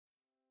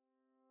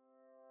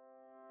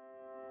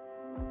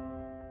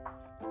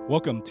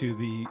Welcome to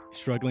the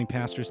Struggling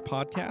Pastors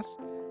Podcast,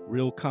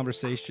 real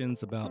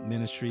conversations about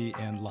ministry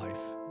and life.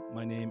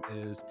 My name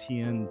is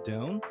Tien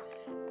Doan,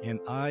 and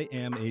I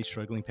am a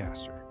struggling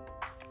pastor.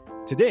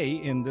 Today,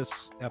 in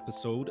this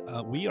episode,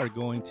 we are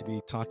going to be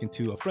talking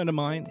to a friend of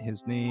mine.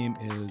 His name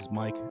is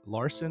Mike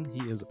Larsen.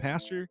 He is a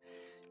pastor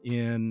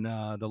in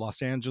the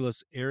Los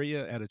Angeles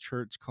area at a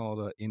church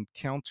called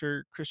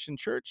Encounter Christian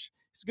Church.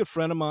 He's a good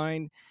friend of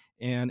mine.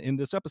 And in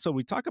this episode,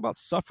 we talk about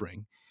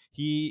suffering.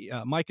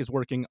 Mike is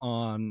working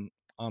on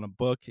a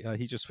book.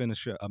 He just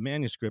finished a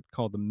manuscript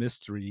called The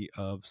Mystery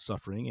of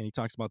Suffering. And he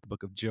talks about the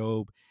book of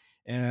Job.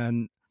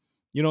 And,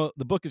 you know,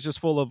 the book is just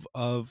full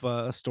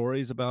of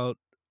stories about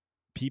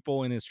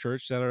people in his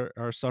church that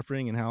are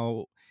suffering and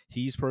how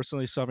he's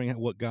personally suffering,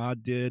 what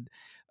God did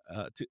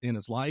in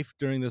his life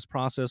during this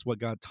process, what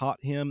God taught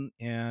him.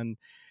 And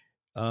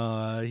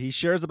he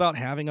shares about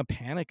having a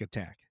panic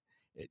attack,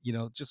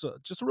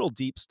 just real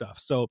deep stuff.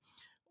 So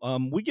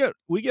we get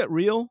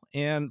real.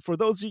 And for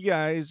those of you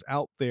guys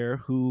out there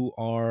who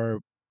are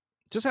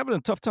just having a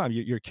tough time,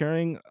 you're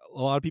carrying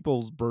a lot of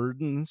people's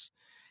burdens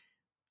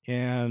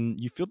and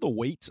you feel the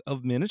weight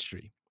of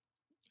ministry.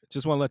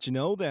 Just want to let you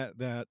know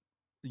that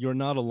you're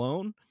not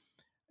alone.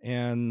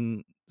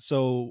 And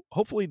so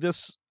hopefully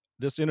this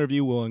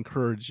interview will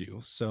encourage you.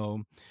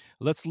 So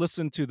let's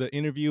listen to the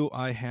interview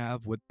I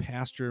have with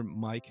Pastor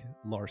Mike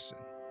Larsen.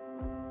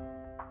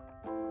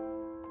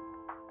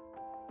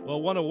 Well, I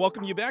want to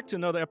welcome you back to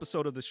another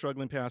episode of the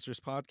Struggling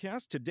Pastors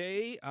Podcast.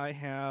 Today I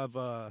have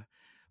a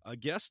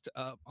guest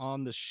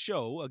on the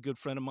show, a good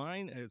friend of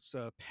mine. It's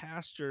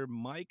Pastor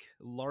Mike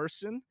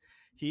Larsen.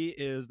 He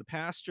is the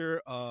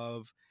pastor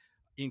of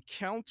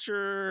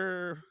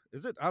Encounter,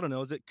 is it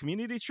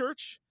Community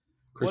Church?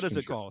 What is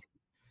it called?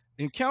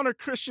 Encounter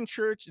Christian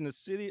Church in the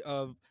city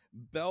of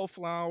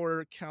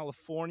Bellflower,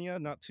 California,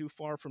 not too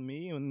far from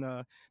me. And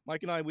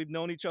Mike and I, we've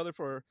known each other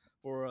for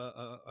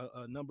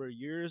a number of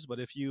years. But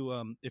if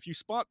you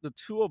spot the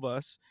two of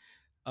us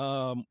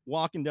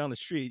walking down the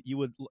street, you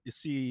would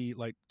see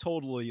like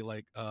totally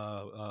like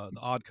the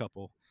Odd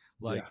Couple.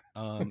 Like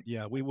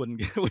we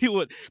wouldn't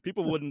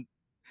people wouldn't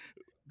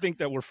think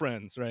that we're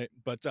friends, right?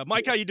 But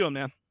Mike, how you doing,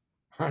 man?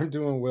 I'm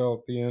doing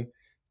well, Thien.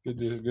 Good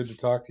to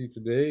talk to you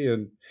today.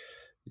 And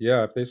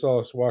yeah, if they saw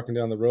us walking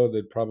down the road,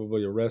 they'd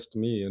probably arrest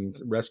me and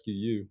rescue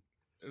you.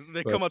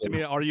 They come up to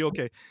me, are you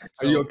okay?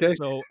 Are you okay?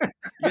 So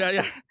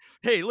yeah.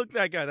 Hey, look,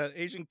 that guy, that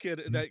Asian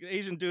kid, that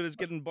Asian dude is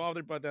getting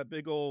bothered by that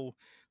big old,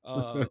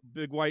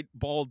 big white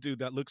bald dude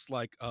that looks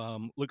like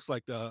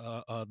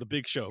the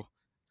Big Show.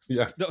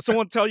 Yeah.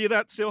 Someone tell you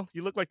that still?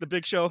 You look like the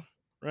Big Show,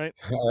 right?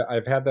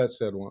 I've had that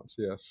said once.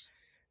 Yes.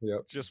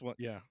 Yep. Just one,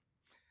 yeah.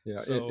 Yeah.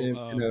 So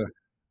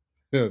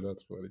Yeah,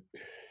 that's funny.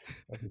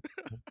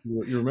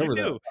 You remember you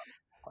do. that?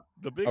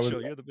 The Big Show.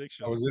 You're the Big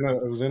Show. I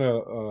was in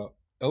a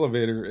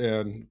elevator,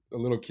 and a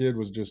little kid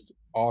was just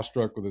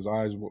awestruck with his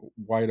eyes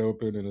wide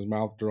open and his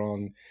mouth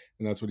drawn,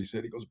 and that's what he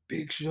said. He goes,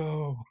 "Big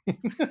Show."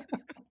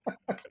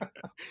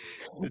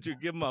 Did you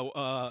give him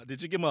a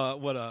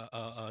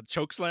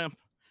choke slam?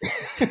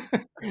 I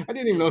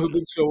didn't even know who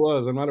Big Show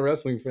was. I'm not a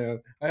wrestling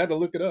fan. I had to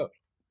look it up.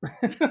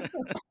 I'm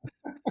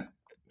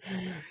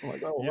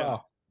like, oh Yeah.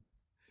 wow.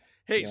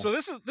 Hey, so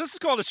this is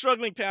called the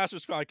Struggling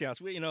Pastors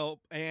Podcast.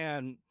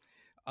 And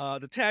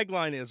the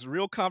tagline is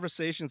real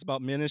conversations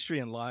about ministry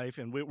and life.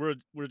 And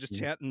we're just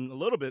chatting a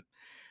little bit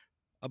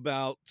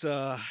about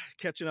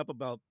catching up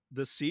about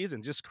this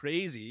season, just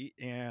crazy.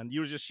 And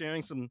you were just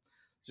sharing some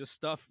just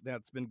stuff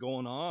that's been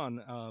going on,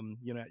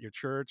 at your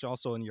church,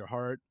 also in your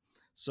heart.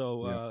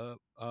 So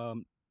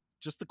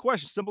just a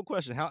question, simple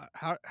question.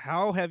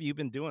 How have you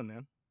been doing,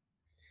 man?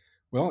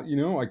 Well,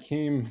 I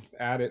came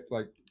at it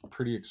like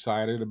pretty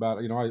excited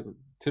about it. I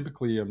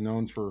typically am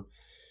known for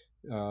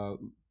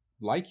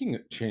liking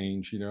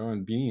change,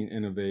 and being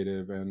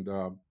innovative, but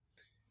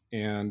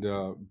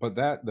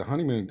that the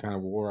honeymoon kind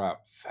of wore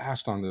out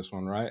fast on this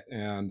one, right?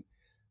 And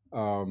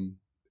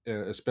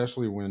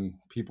especially when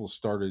people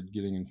started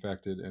getting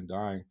infected and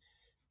dying.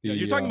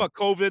 You're talking about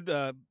COVID,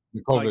 the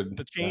like COVID,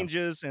 the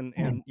changes and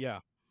yeah.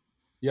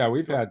 Yeah,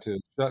 we've Go ahead. had to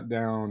shut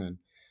down and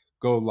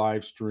go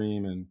live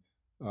stream and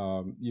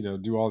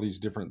do all these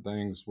different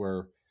things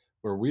where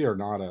we are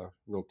not a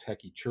real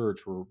techie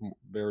church. We're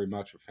very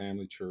much a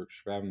family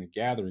church, family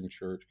gathering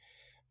church,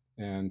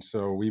 and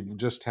so we've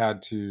just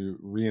had to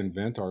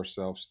reinvent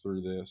ourselves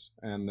through this.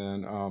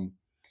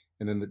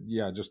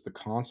 Just the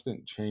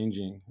constant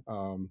changing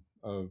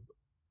of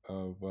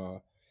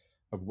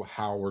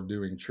how we're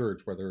doing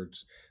church, whether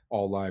it's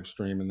all live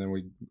stream, and then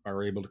we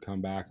are able to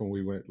come back and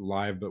we went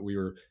live, but we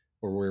were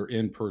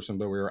in person,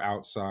 but we were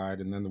outside,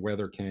 and then the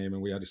weather came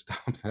and we had to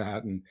stop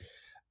that.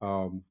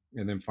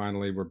 And then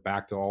finally we're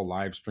back to all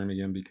live stream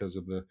again because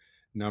of the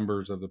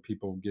numbers of the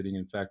people getting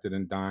infected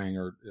and dying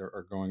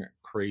are going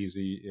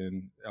crazy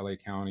in LA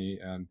County.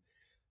 And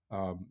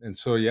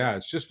so, yeah,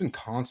 it's just been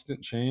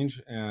constant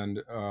change,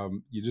 and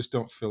you just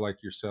don't feel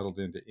like you're settled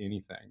into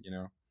anything.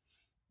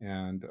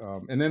 And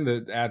then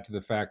to add to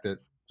the fact that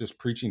just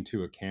preaching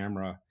to a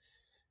camera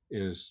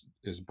is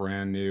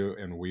brand new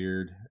and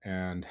weird,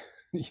 and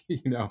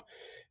you know,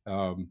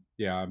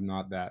 yeah, I'm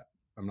not that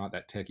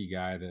techie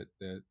guy that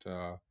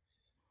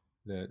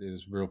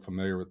is real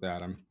familiar with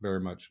that. I'm very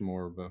much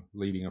more of a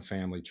leading a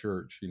family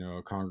church, you know,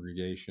 a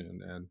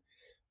congregation,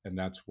 and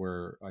that's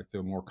where I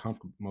feel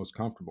most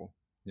comfortable.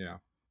 Yeah.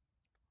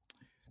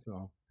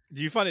 So,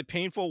 Do you find it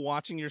painful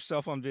watching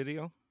yourself on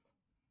video?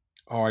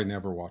 oh, I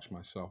never watch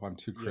myself. I'm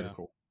too Yeah.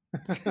 critical.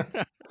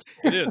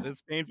 It is,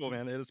 it's painful,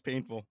 man, it is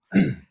painful.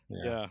 Yeah.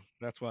 Yeah,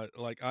 that's why,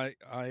 like, I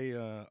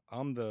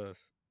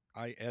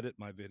edit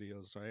my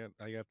videos, so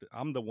I have to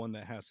I'm the one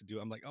that has to do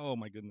it. I'm like, "Oh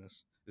my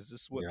goodness, is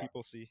this what Yeah.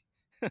 people see?"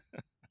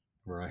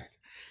 Right.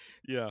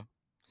 Yeah.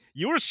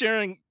 You were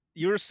saying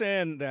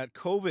that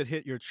COVID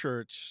hit your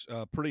church,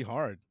 pretty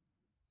hard.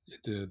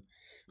 It did.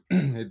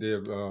 It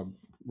did.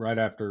 Right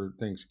after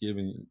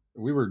Thanksgiving,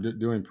 we were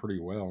doing pretty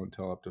well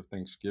until up to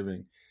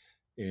Thanksgiving,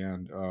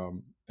 and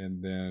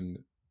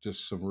then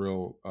just some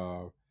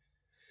real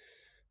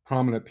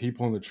prominent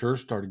people in the church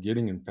started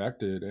getting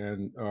infected,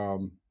 and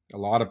a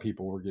lot of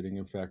people were getting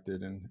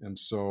infected, and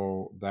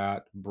so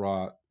that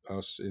brought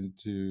us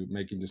into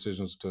making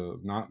decisions to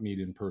not meet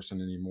in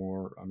person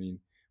anymore. I mean,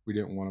 we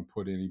didn't want to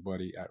put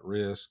anybody at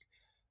risk.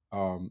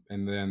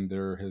 And then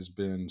there has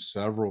been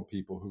several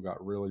people who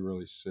got really,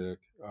 really sick,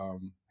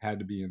 had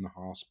to be in the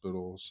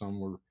hospital. Some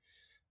were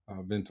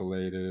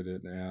ventilated,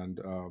 and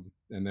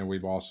then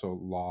we've also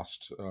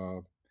lost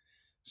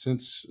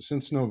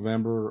since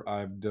November.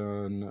 I've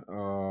done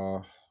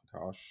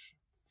gosh,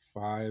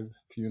 5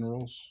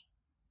 funerals,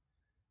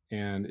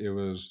 and it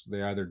was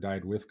they either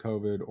died with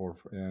COVID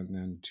and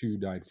then two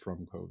died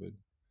from COVID.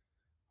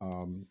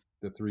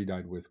 The three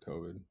died with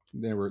COVID.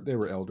 They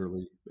were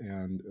elderly,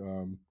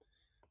 and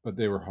but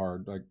they were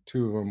hard. Like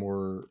two of them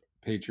were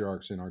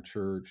patriarchs in our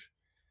church.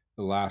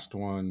 The last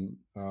one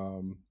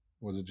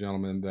was a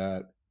gentleman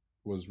that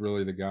was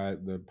really the guy,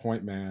 the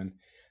point man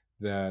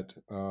that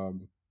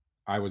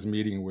I was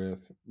meeting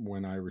with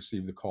when I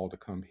received the call to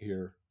come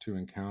here to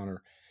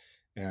encounter.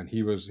 And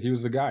he was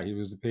the guy. He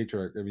was the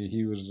patriarch. I mean,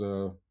 he was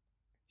the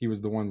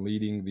one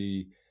leading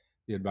the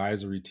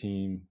advisory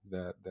team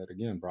that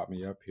again brought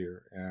me up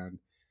here, and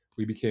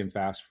we became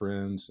fast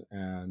friends.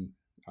 And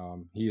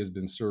he has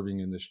been serving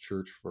in this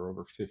church for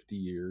over 50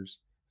 years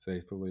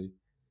faithfully.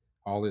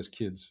 All his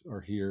kids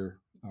are here.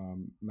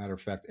 Matter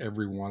of fact,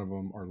 every one of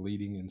them are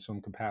leading in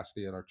some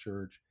capacity at our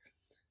church.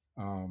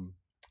 Um,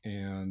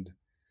 and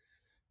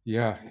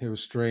yeah, it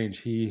was strange.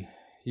 He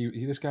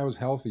this guy was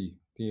healthy,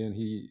 and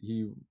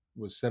he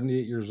was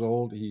 78 years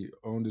old. He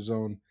owned his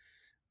own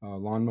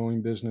lawn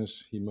mowing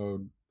business. He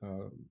mowed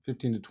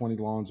 15 to 20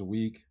 lawns a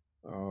week.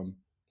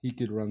 He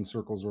could run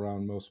circles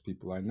around most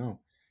people I know.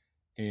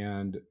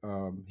 And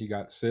he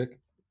got sick,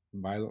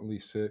 violently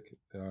sick,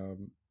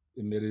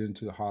 admitted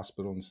into the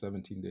hospital, and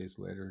 17 days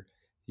later,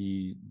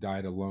 he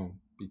died alone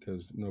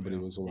because nobody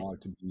Yeah. was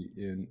allowed to be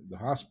in the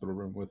hospital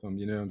room with him,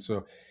 you know. And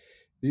so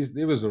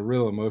it was a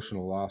real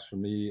emotional loss for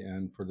me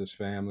and for this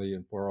family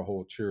and for our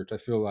whole church. I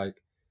feel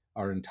like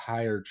our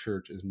entire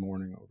church is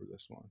mourning over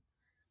this one.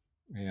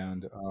 Yeah.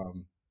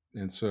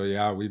 And so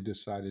yeah, we've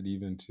decided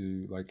even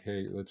to like,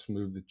 hey, let's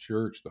move the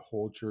church, the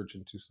whole church,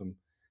 into some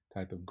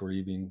type of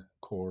grieving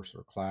course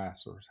or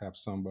class, or have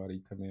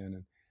somebody come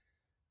in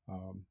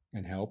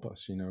and help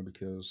us, you know,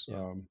 because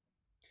Yeah.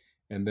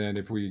 and then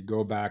if we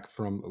go back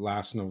from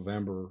last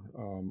November,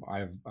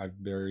 I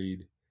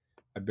buried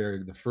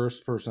the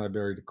first person I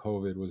buried to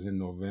COVID was in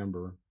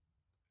November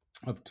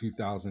of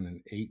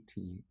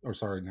 2018, or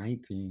sorry,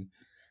 19,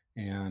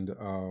 and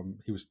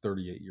he was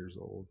 38 years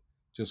old.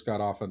 Just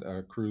got off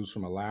a cruise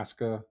from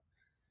Alaska,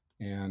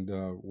 and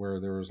where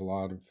there was a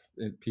lot of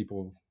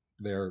people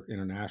there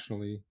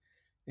internationally,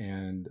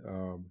 and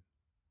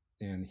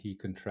he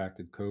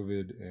contracted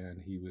COVID,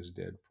 and he was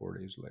dead 4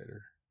 days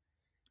later.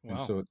 And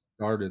Wow. so it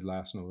started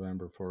last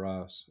November for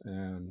us,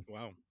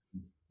 Wow.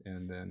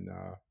 and then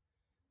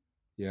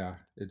yeah,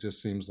 it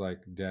just seems like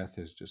death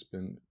has just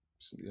been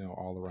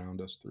all around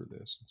us through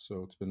this.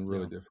 So it's been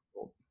really Yeah.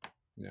 difficult.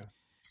 Yeah.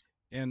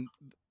 And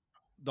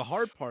the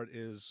hard part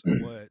is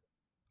what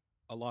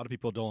a lot of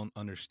people don't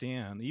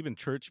understand. Even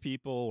church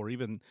people, or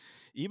even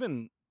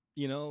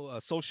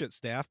associate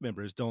staff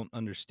members don't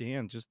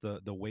understand just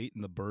the weight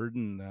and the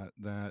burden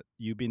that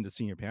you being the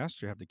senior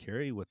pastor have to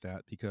carry with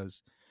that,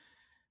 because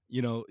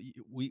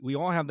we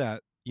all have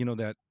that,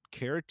 that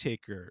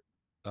caretaker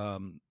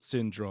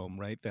syndrome,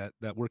 right? That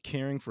we're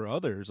caring for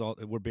others,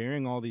 we're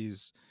bearing all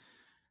these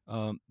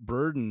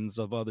burdens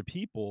of other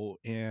people,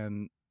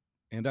 and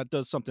that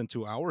does something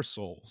to our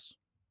souls.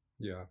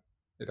 Yeah,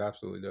 it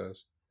absolutely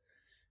does.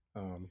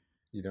 Um,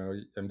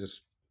 I'm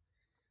just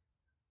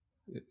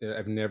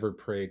I've never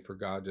prayed for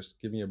God, just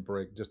give me a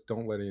break. Just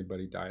don't let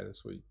anybody die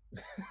this week.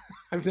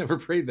 I've never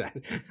prayed that,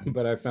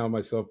 but I found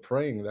myself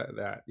praying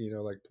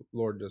like,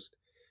 Lord,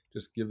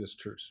 just give this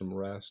church some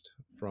rest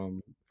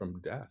from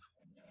death,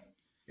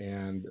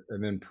 and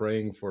then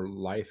praying for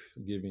life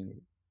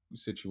giving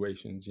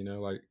situations.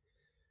 Like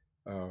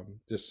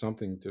just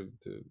something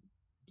to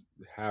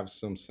have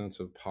some sense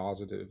of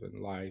positive in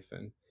life.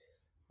 And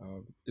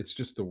it's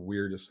just the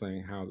weirdest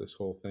thing how this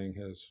whole thing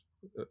has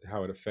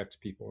how it affects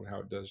people and how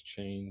it does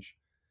change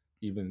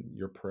even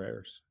your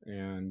prayers.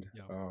 And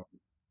Yeah.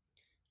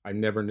 I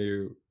never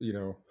knew,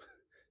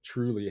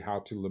 truly how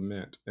to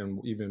lament,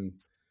 and even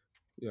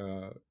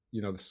uh,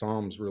 the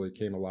Psalms really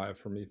came alive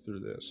for me through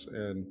this.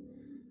 And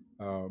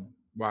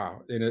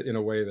wow, in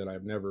a way that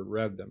I've never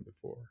read them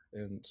before.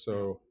 And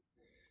Yeah. so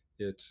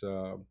it's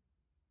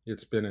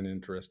it's been an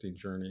interesting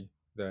journey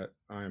that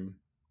I'm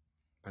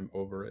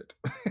over it.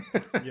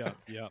 Yeah.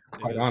 Yeah.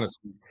 It Quite is.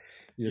 honestly,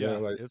 Yeah.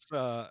 like It's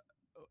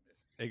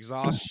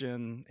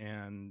exhaustion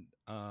and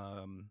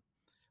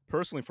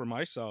personally for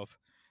myself,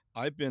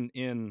 I've been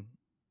in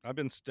I've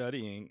been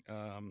studying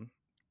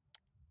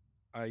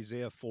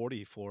Isaiah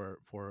 40 for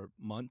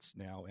months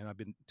now, and I've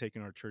been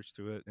taking our church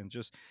through it, and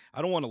just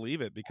I don't want to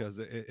leave it because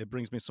it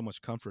brings me so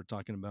much comfort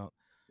talking about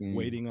mm,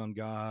 waiting on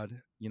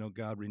God,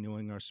 God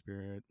renewing our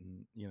spirit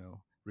and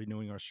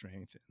renewing our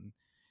strength. And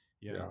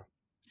yeah.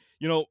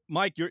 yeah,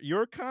 Mike,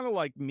 you're kind of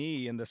like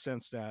me in the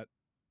sense that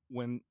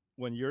when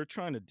you're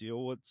trying to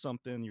deal with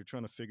something, you're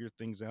trying to figure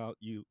things out,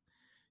 you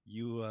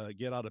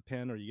get out a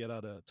pen or you get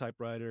out a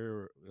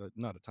typewriter, or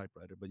not a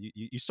typewriter, but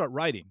you start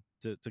writing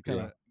to kind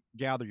yeah. of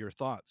gather your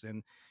thoughts.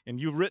 And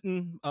you've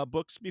written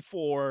books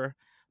before,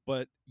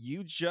 but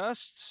you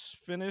just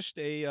finished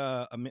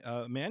a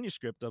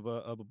manuscript of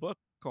a book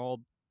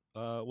called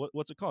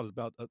what's it called?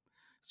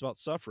 It's about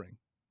suffering.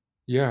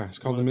 Yeah, it's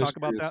You called want the to talk mystery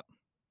about of that?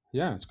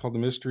 yeah, it's called the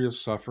mystery of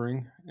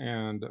suffering.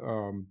 And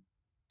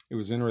it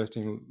was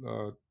interesting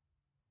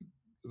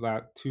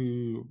that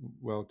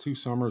 2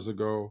 summers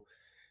ago,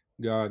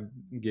 God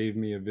gave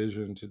me a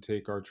vision to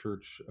take our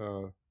church.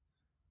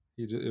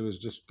 It was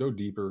just go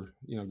deeper,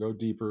 go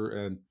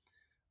deeper,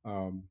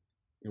 um,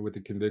 and with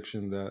the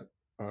conviction that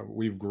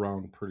we've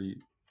grown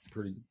pretty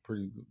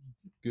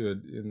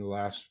good in the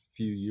last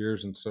few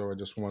years. And so I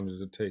just wanted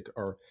to take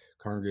our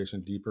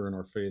congregation deeper in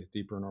our faith,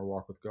 deeper in our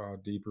walk with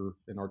God, deeper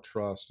in our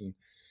trust, and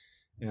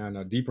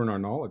deeper in our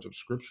knowledge of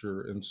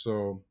Scripture. And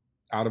so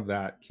out of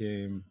that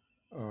came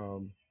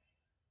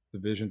the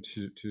vision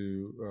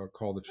to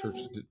call the church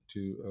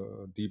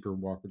to a deeper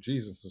walk with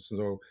Jesus. And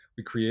so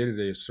we created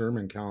a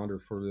sermon calendar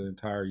for the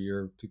entire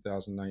year of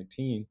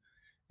 2019.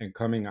 And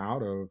coming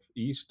out of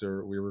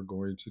Easter, we were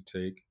going to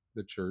take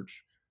the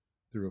church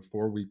through a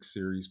 4-week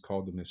series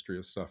called The Mystery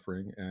of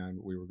Suffering. And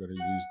we were going to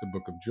use the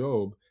book of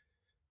Job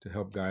to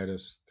help guide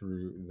us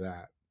through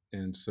that.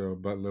 And so,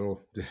 but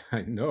little did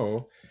I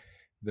know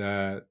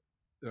that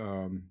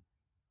um,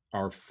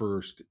 our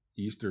first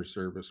Easter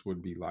service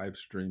would be live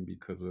streamed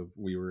because of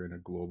we were in a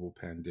global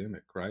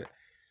pandemic, right?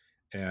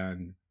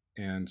 And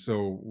and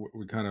so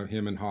we kind of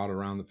him and hawed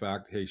around the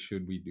fact, hey,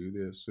 should we do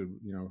this? So,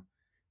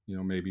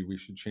 maybe we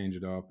should change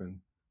it up,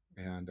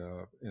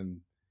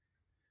 and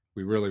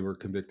we really were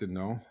convicted.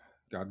 No,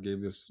 God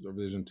gave this a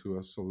vision to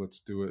us, so let's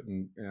do it.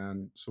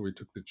 And so we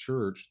took the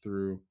church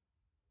through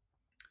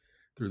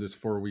this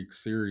 4-week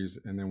series,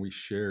 and then we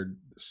shared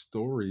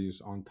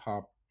stories on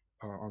top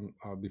on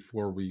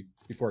before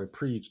I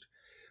preached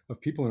of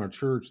people in our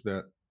church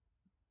that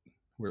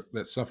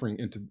suffering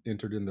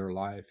entered in their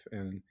life.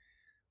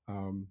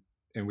 Um,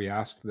 and we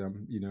asked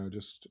them,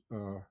 just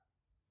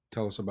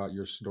tell us about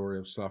your story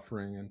of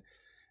suffering.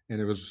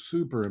 And it was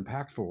super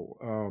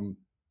impactful,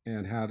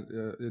 and had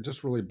it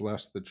just really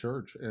blessed the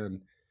church.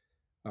 And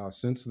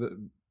since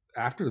the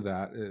after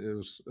that, it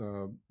was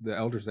the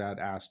elders had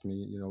asked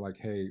me, like,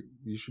 hey,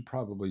 you should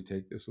probably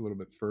take this a little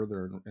bit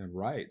further and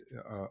write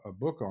a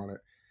book on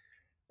it.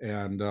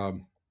 And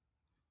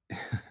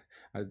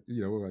I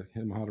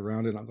him out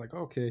around it. And I was like,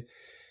 okay,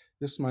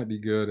 this might be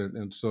good.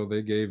 And so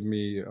they gave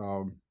me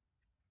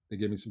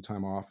some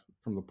time off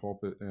from the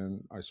pulpit,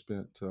 and I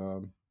spent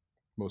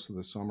most of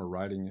the summer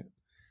writing it.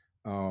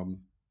 Um,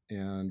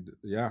 and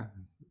yeah,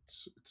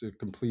 it's a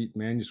complete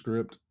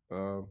manuscript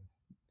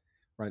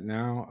right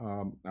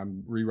now.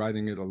 I'm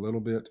rewriting it a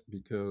little bit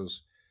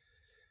because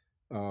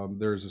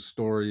there's a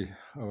story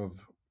of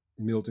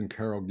Milton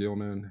Carol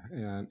Gilman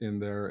and in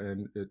there,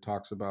 and it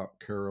talks about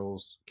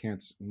Carol's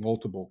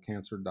multiple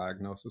cancer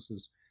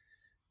diagnoses,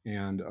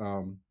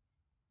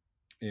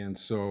 and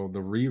so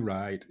the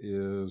rewrite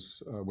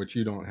is, which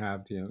you don't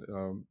have,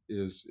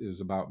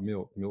 is about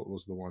Milt. Milt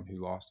was the one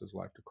who lost his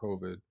life to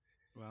COVID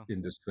Well,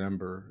 in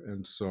December,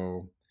 and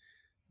so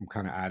I'm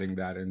kind of adding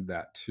that in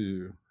that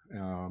too,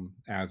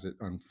 as it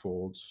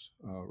unfolds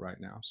right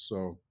now.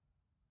 So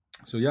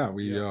yeah,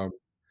 yeah.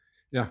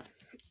 yeah.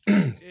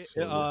 Eh, eh,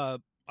 So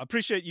I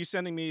appreciate you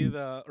sending me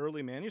the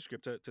early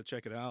manuscript to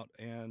check it out,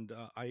 and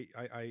I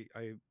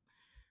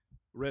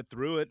read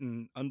through it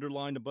and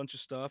underlined a bunch of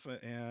stuff,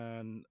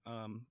 and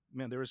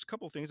man, there was a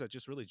couple of things that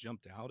just really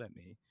jumped out at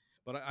me.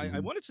 But I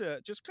mhm, wanted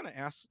to just kind of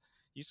ask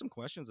you some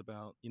questions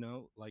about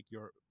like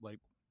your like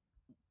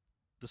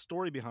the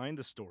story behind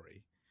the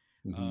story.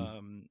 mhm,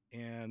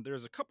 And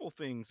there's a couple of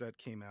things that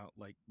came out,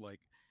 like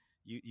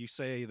you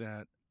say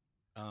that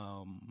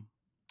um,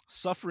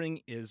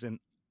 suffering is an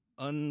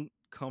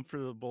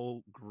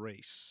uncomfortable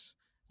grace,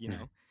 you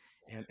know,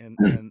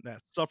 and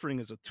that suffering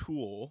is a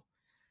tool.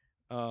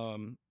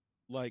 Um,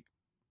 like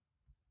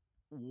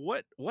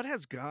what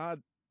has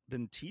God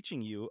been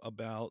teaching you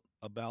about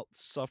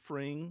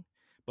suffering,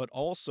 but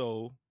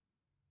also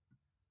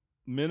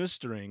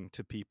ministering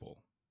to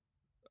people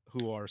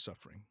who are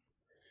suffering?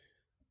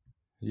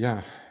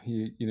 Yeah,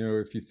 you know,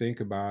 if you think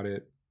about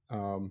it,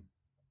 um,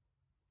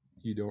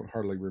 you don't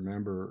hardly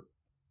remember,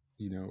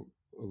 you know,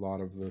 a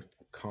lot of the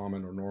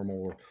common or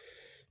normal,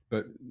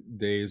 but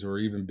days or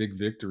even big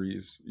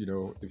victories. You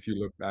know, if you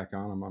look back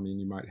on them, I mean,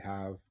 you might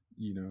have,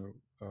 you know,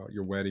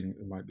 your wedding.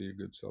 It might be a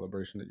good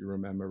celebration that you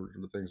remember,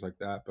 or things like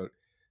that.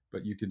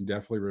 But you can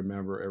definitely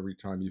remember every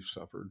time you've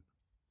suffered,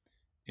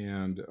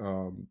 and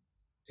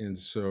and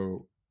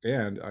so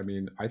and I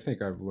mean, I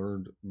think I've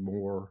learned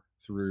more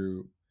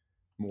through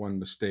one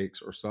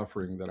mistakes or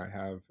suffering that I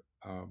have.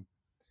 Um,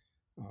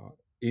 uh,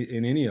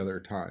 in any other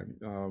time.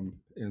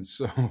 And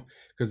so,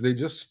 because they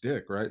just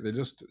stick, right?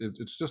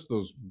 It's just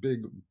those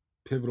big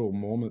pivotal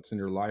moments in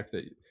your life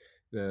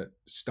that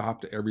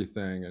stopped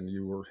everything, and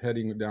you were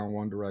heading down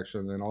one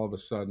direction, and then all of a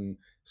sudden,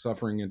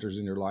 suffering enters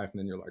in your life, and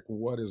then you're like,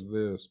 "What is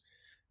this?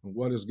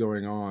 What is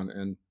going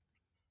on?"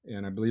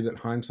 And I believe that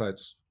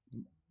hindsight's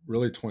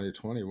really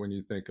 2020 when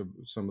you think of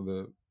some of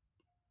the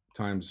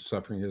times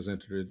suffering has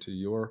entered into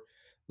your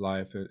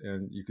life,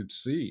 and you could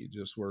see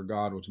just where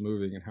God was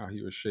moving and how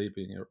he was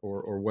shaping it,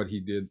 or what he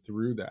did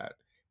through that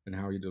and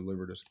how he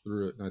delivered us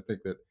through it. And I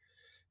think that,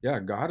 yeah,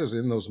 God is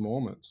in those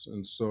moments.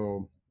 And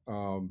so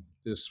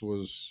this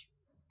was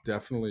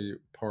definitely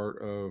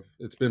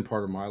it's been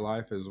part of my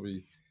life as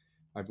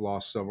I've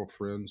lost several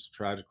friends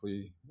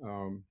tragically.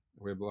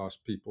 We have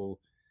lost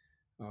people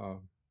uh,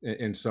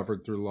 and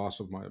suffered through the loss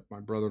of my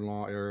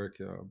brother-in-law Eric.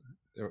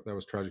 That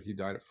was tragic. He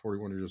died at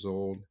 41 years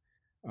old.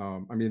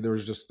 I mean, there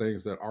was just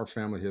things that our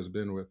family has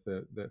been with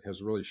that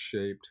has really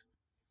shaped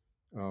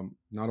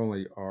not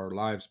only our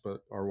lives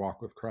but our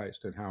walk with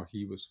Christ and how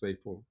He was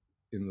faithful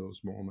in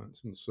those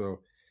moments. And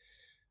so,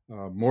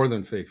 more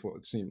than faithful,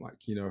 it seemed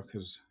like, you know,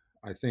 because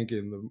I think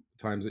in the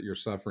times that you're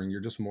suffering,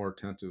 you're just more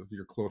attentive.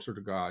 You're closer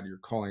to God. You're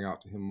calling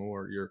out to Him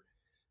more. You're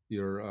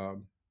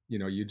you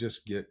know, you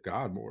just get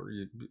God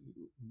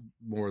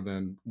more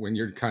than when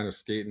you're kind of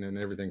skating and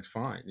everything's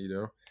fine, you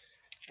know.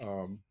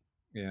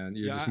 And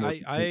you're Yeah, just more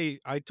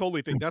I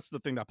totally think that's the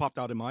thing that popped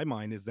out in my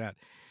mind is that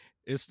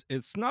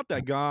it's not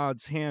that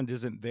God's hand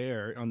isn't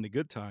there on the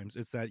good times.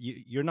 It's that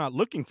you're not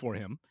looking for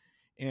him.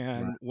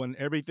 right. And when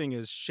everything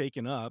is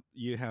shaken up,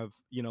 you have,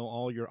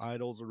 all your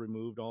idols are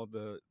removed, all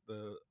the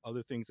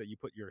other things that you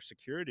put your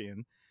security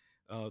in,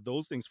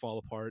 those things fall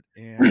apart,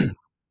 and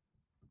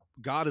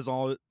God is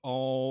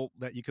all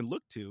that you can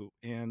look to,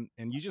 and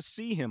you just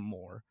see him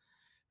more,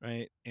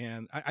 right?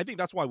 And I think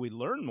that's why we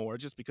learn more,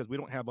 just because we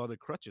don't have other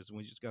crutches and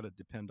we just got to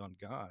depend on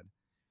God.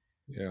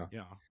 Yeah.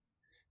 Yeah.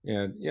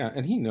 And yeah,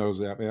 and he knows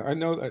that, man. I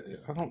know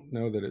that. I don't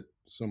know that it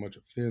so much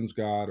offends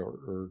God,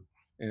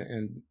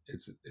 and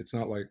it's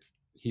not like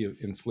he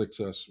inflicts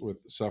us with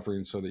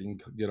suffering so that he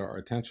can get our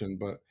attention,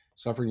 but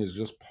suffering is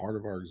just part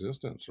of our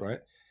existence, right?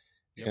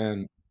 Yep.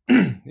 And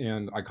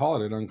and I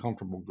call it an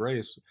uncomfortable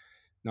grace.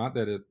 Not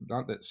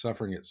that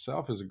suffering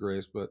itself is a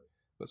grace, but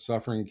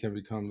suffering can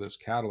become this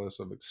catalyst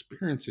of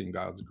experiencing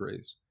God's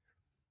grace,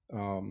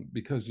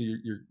 because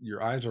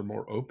your eyes are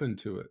more open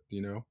to it,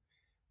 you know.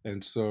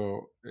 And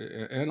so,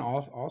 and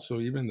also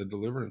even the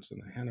deliverance in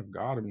the hand of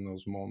God in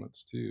those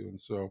moments too. And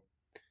so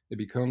it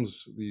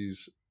becomes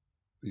these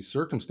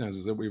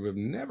circumstances that we would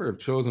never have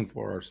chosen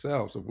for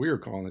ourselves if we were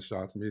calling the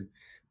shots. I mean,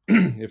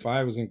 if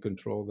I was in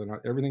control, then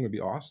everything would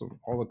be awesome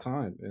all the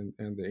time,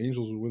 and the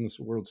Angels would win this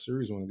World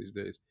Series one of these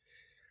days.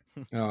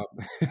 Uh,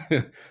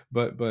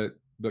 but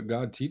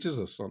God teaches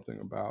us something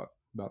about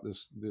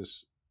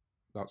this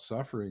about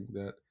suffering,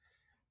 that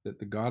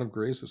the God of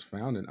grace is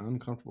found in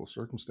uncomfortable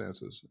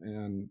circumstances,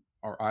 and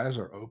our eyes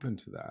are open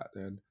to that,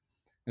 and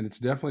it's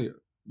definitely,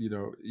 you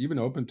know, even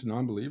open to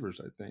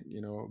non-believers. I think,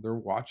 you know, they're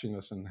watching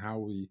us and how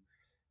we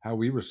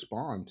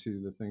respond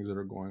to the things that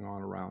are going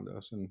on around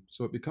us, and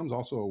so it becomes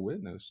also a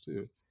witness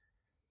too.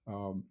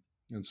 Um,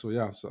 and so,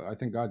 yeah, so I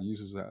think God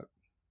uses that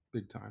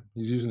big time.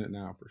 He's using it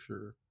now for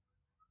sure.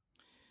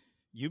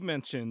 You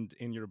mentioned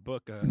in your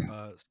book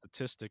a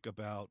statistic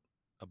about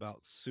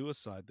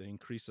suicide, the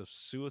increase of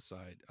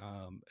suicide.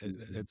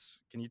 Mhm.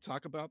 It's can you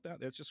talk about that?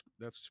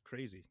 That's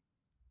crazy.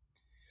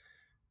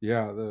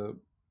 Yeah,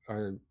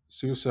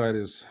 suicide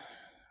is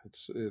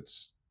it's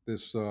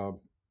this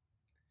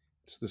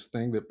it's this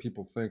thing that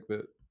people think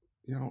that,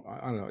 you know,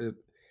 I don't know.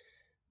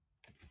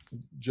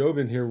 Job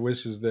in here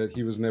wishes that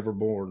he was never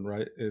born,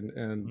 right? And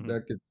Hmm.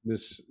 that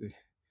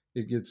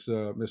gets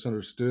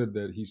misunderstood,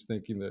 that he's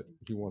thinking that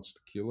he wants to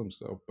kill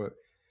himself. But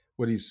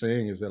what he's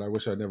saying is that I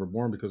wish I'd never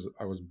born, because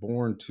I was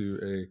born to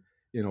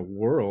a in a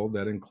world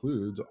that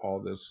includes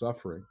all this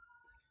suffering.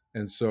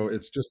 And so Hmm.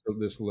 it's just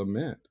this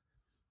lament.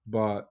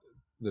 But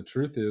the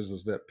truth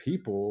is that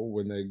people,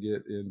 when they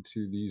get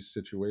into these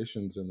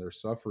situations and their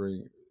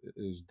suffering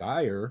is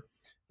dire,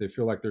 they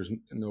feel like there's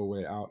no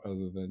way out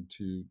other than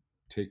to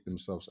take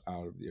themselves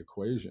out of the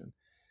equation.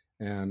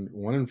 And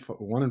one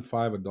in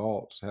five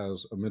adults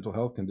has a mental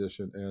health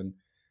condition, and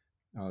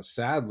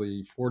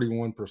sadly,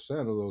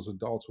 41% of those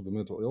adults with a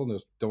mental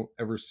illness don't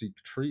ever seek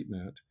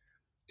treatment,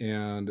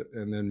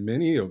 and then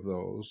many of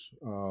those,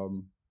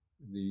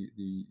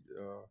 the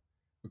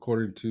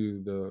according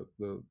to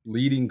the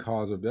leading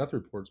cause of death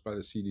reports by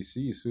the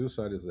CDC,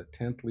 suicide is the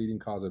 10th leading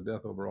cause of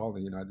death overall in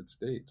the United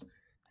States.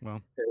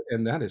 Well,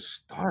 And that is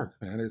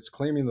stark, man. It's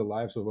claiming the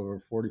lives of over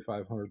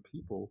 4,500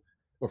 people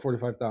or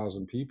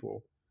 45,000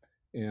 people.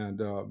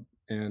 And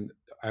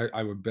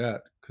I would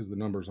bet, because the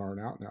numbers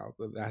aren't out now,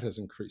 that has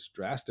increased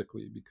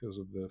drastically because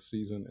of the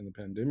season and the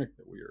pandemic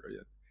that we are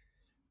in.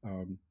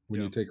 When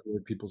yeah, you take away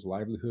people's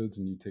livelihoods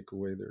and you take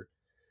away their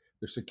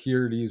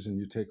securities and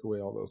you take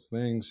away all those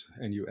things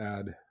and you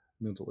add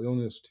mental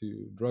illness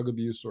to drug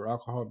abuse or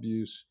alcohol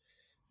abuse,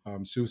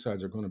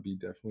 suicides are going to be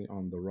definitely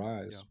on the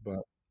yeah. rise.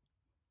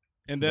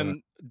 And But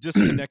then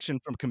disconnection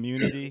from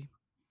community,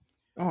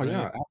 oh right?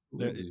 yeah,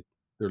 There, absolutely.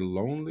 They're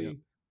yeah, lonely,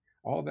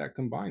 all that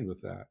combined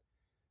with that.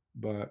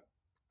 But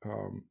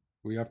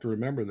we have to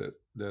remember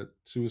that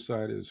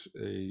suicide is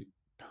a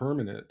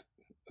permanent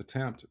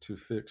attempt to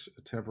fix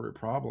a temporary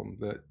problem.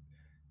 That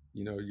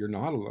you're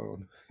not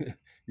alone.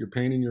 Your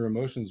pain and your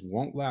emotions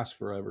won't last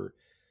forever.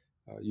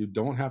 You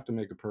don't have to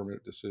make a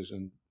permanent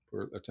decision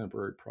for a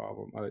temporary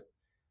problem. I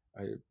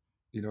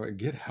and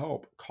get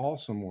help. Call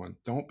someone.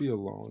 Don't be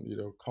alone.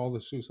 Call the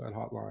suicide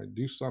hotline.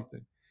 Do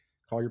something.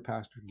 Call your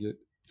pastor. Get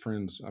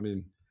friends. I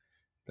mean,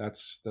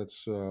 that's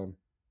that's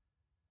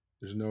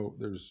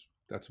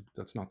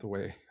not the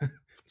way.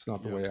 It's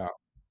not the yeah. way out.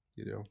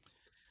 You know.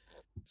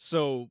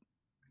 So,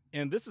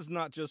 and this is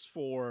not just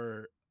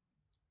for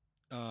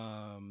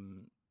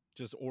um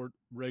just or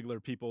regular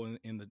people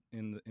in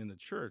the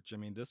church. I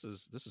mean, this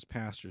is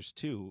pastors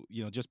too.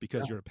 Just Yeah.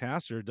 because you're a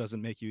pastor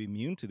doesn't make you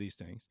immune to these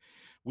things.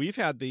 We've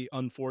had the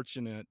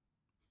unfortunate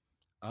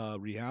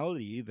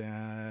reality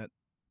that,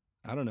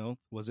 I don't know,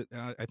 was it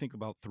I think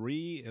about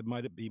three, it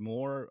might be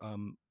more,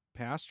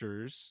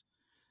 pastors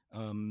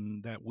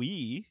that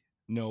we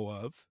know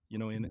of,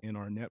 in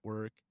our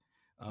network,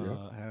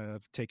 Yeah.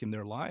 have taken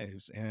their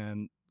lives,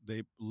 and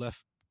they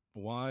left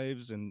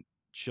wives and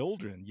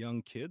children,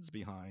 young kids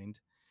behind.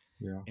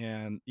 Yeah.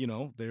 And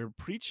they're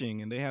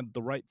preaching, and they had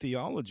the right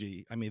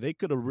theology. I mean, they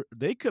could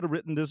have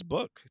written this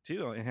book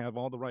too and have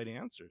all the right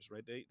answers,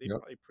 right? They Yep.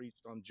 probably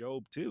preached on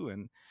Job too,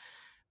 and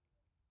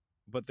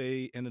but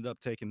they ended up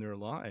taking their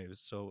lives.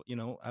 So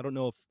I don't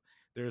know if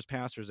there's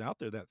pastors out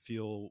there that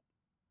feel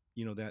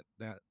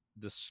that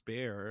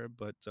despair,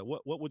 but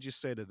what would you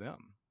say to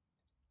them?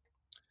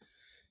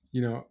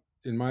 You know,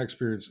 in my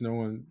experience, no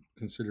one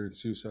considering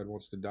suicide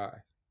wants to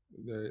die.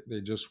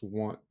 They just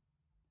want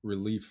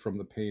relief from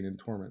the pain and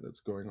torment that's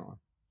going on.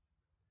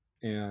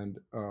 And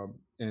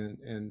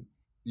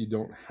you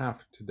don't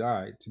have to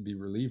die to be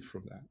relieved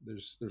from that.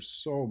 There's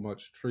so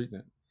much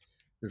treatment.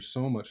 There's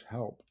so much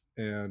help.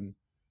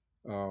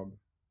 Um,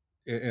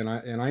 and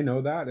I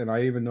know that, and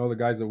I even know the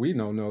guys that we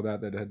know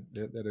that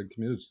had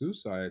committed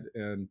suicide.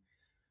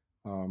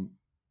 Um,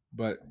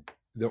 but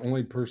the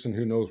only person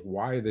who knows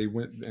why they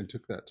went and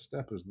took that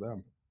step is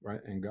them,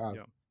 right? And God.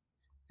 Yeah,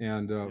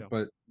 And yeah,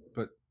 but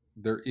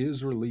there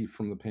is relief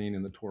from the pain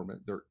and the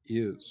torment. There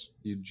is.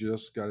 You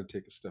just got to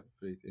take a step of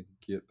faith and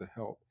get the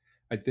help.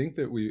 I think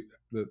that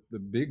the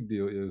big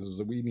deal is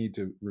that we need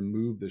to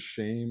remove the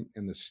shame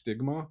and the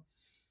stigma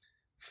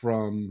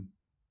from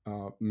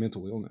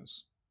mental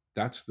illness.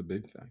 That's the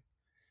big thing,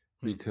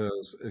 hmm,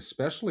 because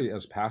especially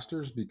as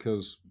pastors,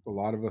 because a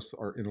lot of us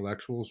are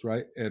intellectuals,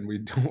 right? And we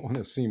don't want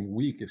to seem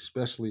weak,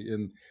 especially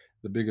in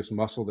the biggest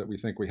muscle that we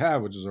think we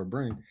have, which is our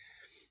brain.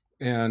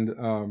 And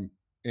um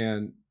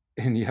and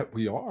and yet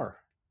we are.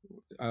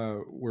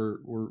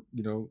 We're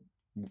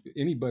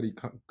anybody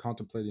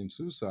contemplating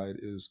suicide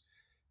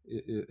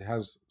it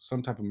has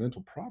some type of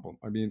mental problem.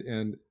 I mean,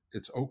 and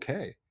it's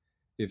okay.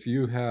 If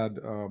you had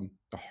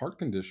a heart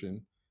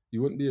condition,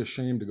 you wouldn't be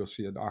ashamed to go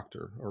see a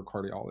doctor or a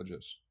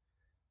cardiologist.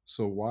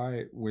 So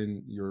why,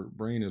 when your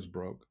brain is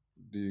broke,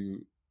 do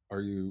you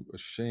are you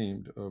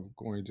ashamed of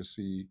going to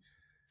see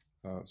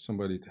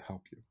somebody to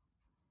help you?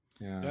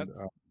 that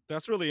And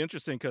that's really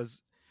interesting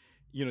because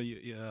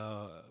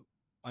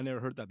I never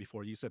heard that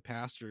before. You said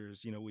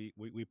pastors,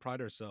 we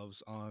pride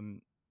ourselves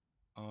on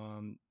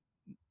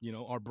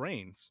our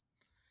brains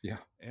yeah,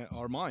 and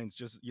our minds,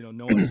 just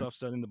knowing stuff,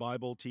 studying the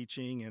Bible,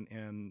 teaching,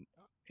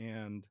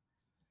 and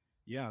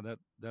yeah,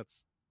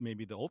 that's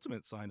maybe the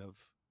ultimate sign of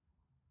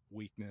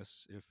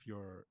weakness. If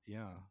you're,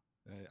 yeah,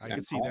 I and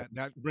could see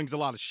that brings a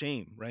lot of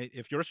shame, right?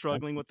 If you're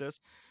struggling with this,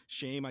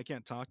 shame, I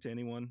can't talk to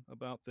anyone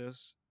about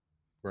this.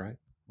 right,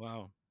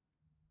 Wow.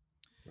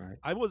 right,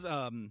 I was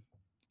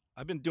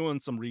I've been doing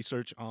some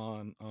research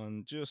on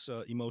just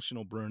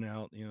emotional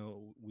burnout.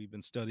 We've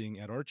been studying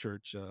at our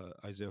church.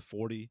 Isaiah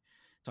 40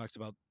 talks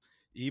about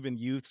even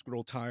youths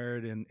grow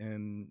tired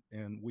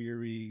and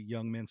weary.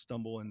 Young men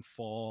stumble and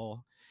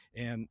fall,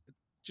 and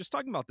just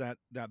talking about that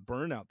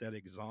burnout, that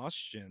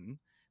exhaustion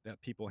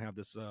that people have,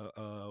 this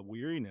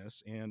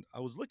weariness. And I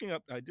was looking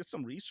up. I did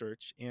some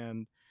research,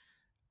 and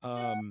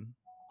um,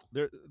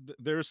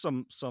 there's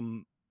some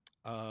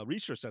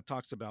research that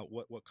talks about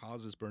what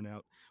causes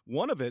burnout.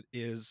 One of it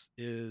is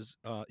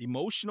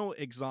emotional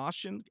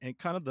exhaustion, and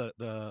kind of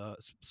the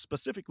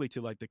specifically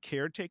to like the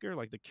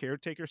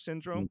caretaker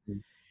syndrome.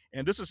 Mhm.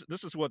 And this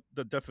is what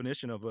the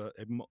definition of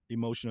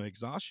emotional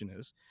exhaustion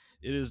is.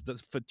 It is the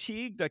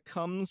fatigue that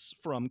comes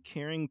from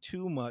caring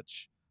too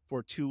much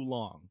for too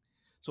long.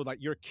 So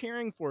like you're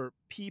caring for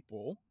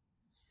people,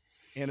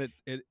 and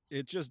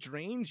it just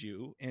drains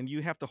you, and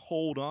you have to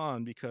hold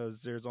on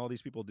because there's all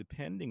these people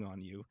depending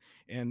on you,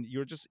 and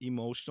you're just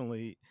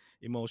emotionally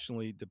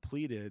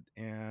depleted.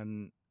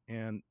 And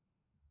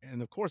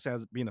of course,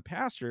 as being a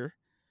pastor,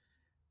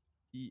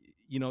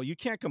 you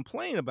can't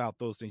complain about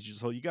those things,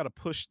 so you got to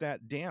push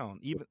that down.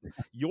 Even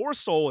your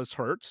soul is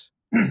hurt,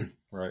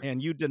 Right.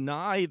 and you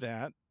deny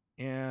that,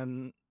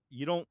 and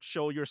you don't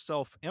show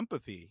yourself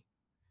empathy,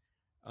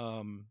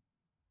 um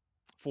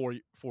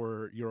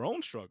for your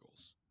own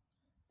struggles.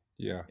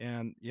 Yeah.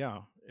 And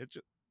yeah,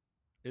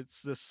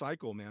 it's this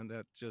cycle, man,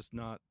 that's just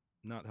not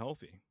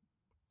healthy.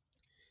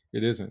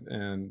 It isn't,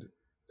 and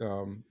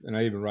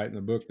I even write in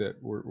the book that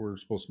we're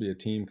supposed to be a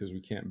team because we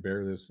can't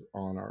bear this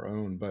on our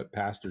own. But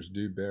pastors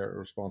do bear a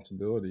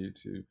responsibility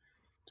to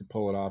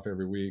pull it off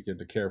every week and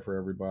to care for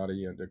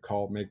everybody and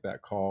to make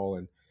that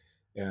call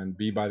and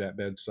be by that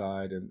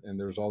bedside. And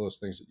there's all those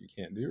things that you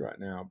can't do right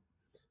now.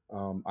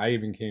 I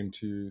even came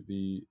to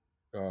the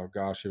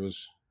gosh, it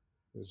was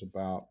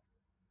about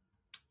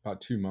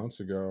 2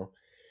 months ago.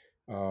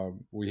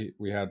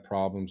 We had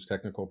problems,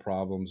 technical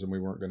problems, and we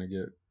weren't going to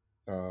get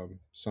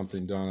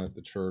something done at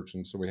the church,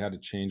 and so we had to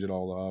change it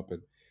all up.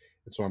 And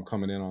so I'm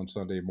coming in on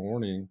Sunday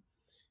morning,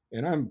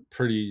 and I'm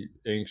pretty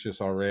anxious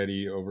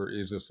already over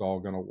is this all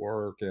going to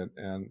work?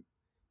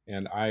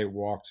 And I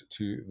walked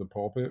to the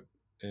pulpit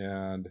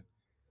and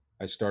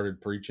I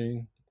started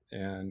preaching,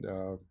 and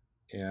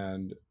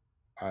and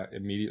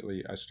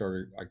immediately I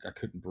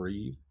couldn't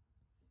breathe.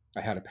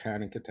 I had a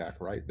panic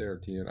attack right there,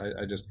 Tian.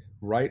 I just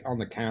right on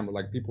the camera,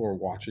 like people were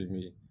watching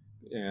me,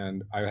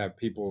 and I have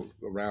people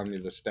around me,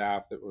 the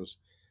staff that was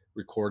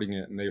recording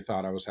it, and they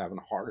thought I was having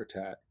a heart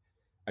attack.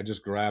 I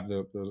just grabbed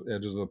the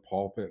edges of the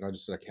pulpit and I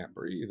just said, I can't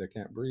breathe. I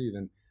can't breathe.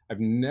 And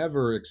I've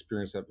never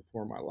experienced that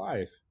before in my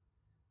life.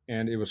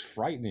 And it was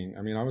frightening.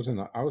 I mean, I was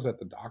at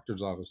the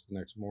doctor's office the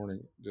next morning,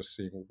 just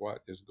seeing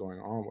what is going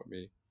on with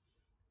me.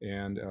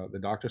 And the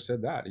doctor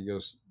said that he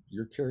goes,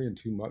 "You're carrying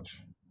too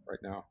much right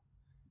now.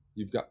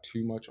 You've got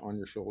too much on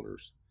your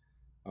shoulders.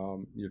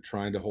 You're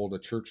trying to hold a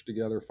church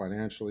together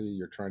financially.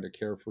 You're trying to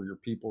care for your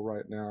people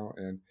right now,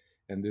 and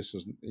this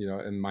is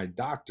And my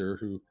doctor,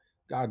 who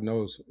God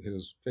knows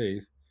his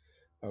faith,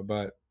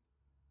 but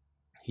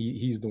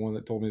he's the one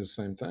that told me the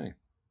same thing.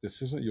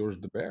 This isn't yours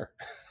to bear,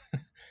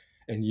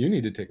 and you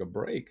need to take a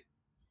break.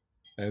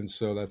 And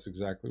so that's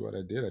exactly what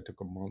I did. I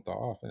took a month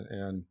off,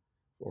 and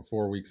or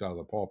 4 weeks out of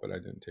the pulpit. I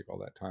didn't take all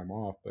that time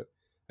off, but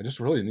I just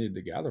really needed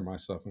to gather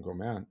myself and go,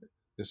 man,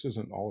 this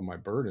isn't all of my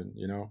burden,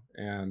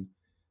 and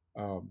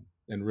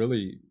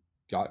really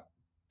got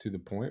to the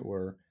point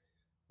where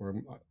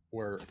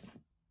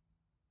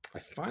I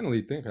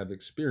finally think I've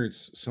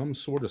experienced some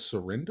sort of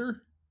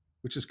surrender,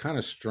 which is kind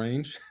of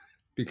strange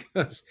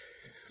because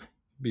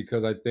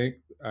I think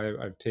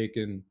I've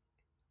taken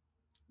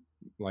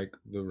like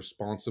the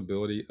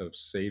responsibility of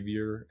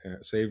savior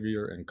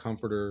and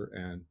comforter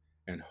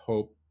and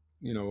hope,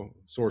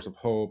 source of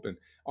hope, and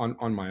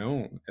on my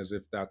own, as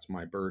if that's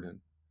my burden,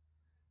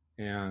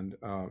 and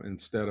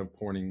instead of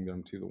pointing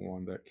them to the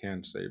one that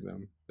can save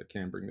them, that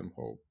can bring them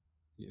hope,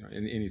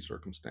 in any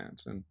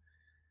circumstance.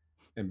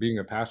 And being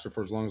a pastor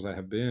for as long as I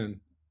have been,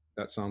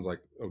 that sounds like,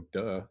 oh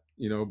duh,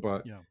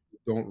 but Yeah.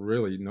 don't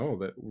really know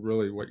that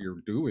really what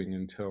you're doing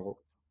until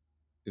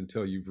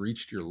you've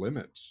reached your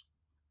limits.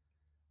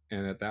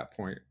 And at that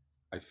point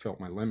I felt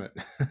my limit.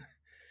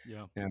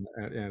 Yeah. And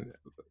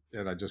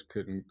I just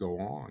couldn't go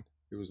on.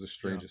 It was the Yeah.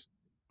 strangest.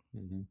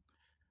 Hmm.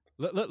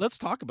 Let's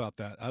talk about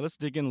that. Let's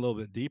dig in a little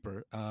bit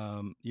deeper.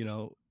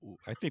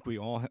 I think we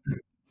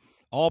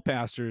all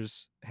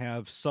pastors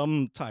have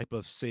some type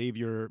of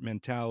savior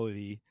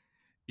mentality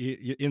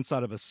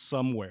inside of us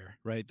somewhere,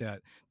 right?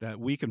 That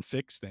we can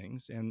fix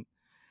things. And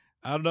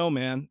I don't know,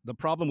 man. The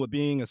problem with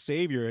being a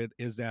savior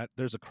is that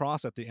there's a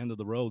cross at the end of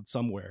the road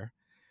somewhere,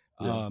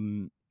 Yeah.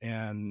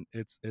 and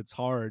it's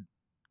hard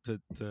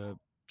to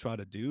try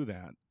to do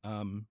that.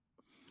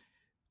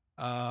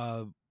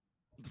 Uh,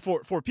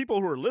 for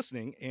people who are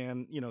listening,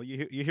 and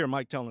you hear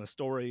Mike telling a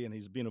story, and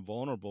he's being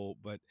vulnerable,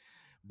 but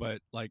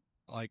like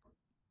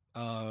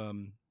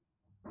um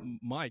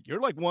Mike, you're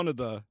like one of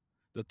the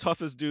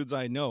toughest dudes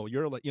I know.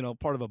 You're like,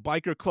 part of a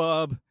biker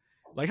club.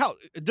 Like, how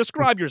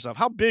describe yourself?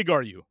 How big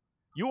are you?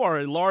 You are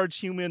a large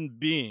human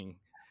being,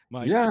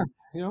 Mike. Yeah.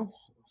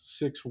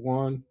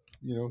 6'1",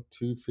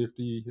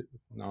 250.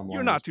 No, I'm You're lying. I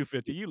was not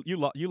 250.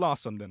 You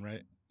lost some then,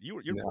 right? You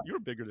were Yeah, you were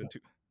bigger than two.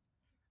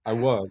 I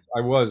was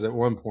at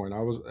one point. I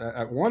was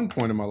at one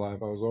point in my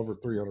life. I was over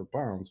 300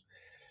 pounds,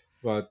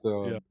 but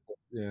Yeah.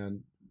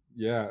 and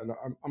yeah, and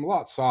I'm a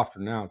lot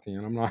softer now,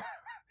 Tian. I'm not.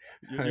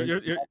 You're I'm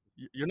you're you're,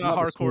 you're not not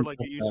the hardcore same like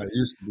tough you used guy to I be.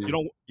 used to You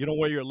be. don't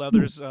wear your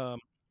leathers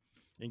and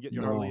get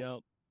your No, Harley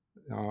out.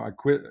 I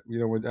quit.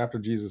 After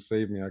Jesus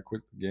saved me, I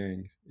quit the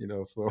gangs.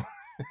 So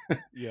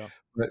Yeah.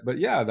 but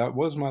yeah, that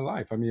was my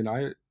life. I mean,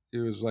 it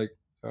was like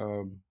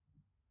um,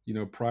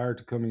 prior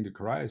to coming to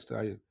Christ,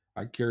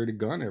 I carried a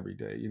gun every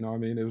day. I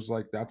mean, it was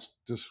like that's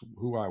just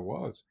who I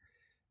was,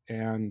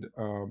 and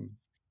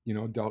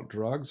dealt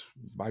drugs,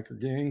 biker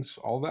gangs,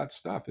 all that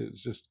stuff. It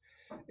was just,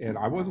 and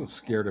I wasn't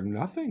scared of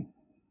nothing.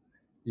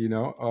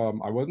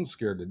 I wasn't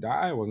scared to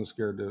die. I wasn't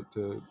scared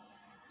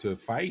to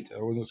fight.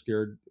 I wasn't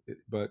scared,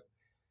 but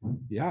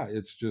yeah,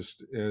 it's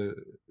just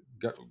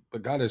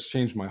but God has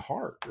changed my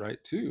heart,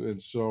 right, too. And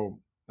so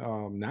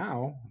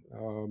now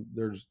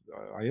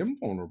I am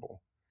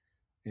vulnerable,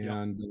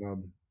 Yeah.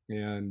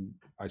 and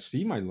I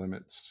see my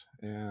limits,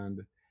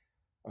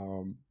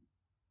 um,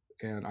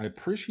 and I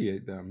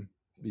appreciate them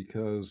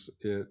because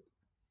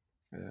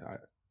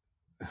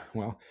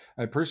well,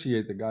 I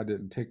appreciate that God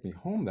didn't take me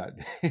home that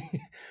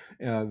day,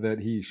 that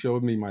He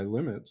showed me my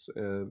limits,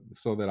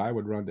 so that I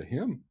would run to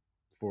Him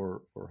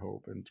for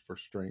hope and for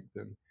strength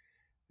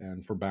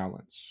and for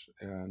balance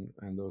and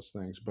those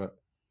things. But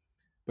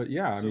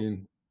yeah, I So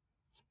mean,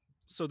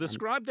 so I'm,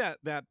 describe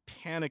that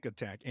panic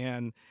attack,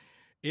 and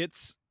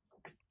it's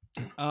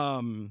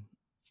um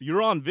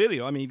you're on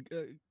video. I mean,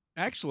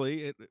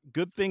 actually,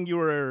 good thing you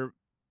were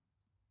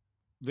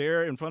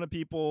there in front of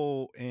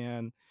people,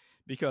 and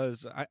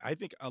because I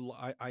think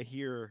I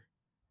hear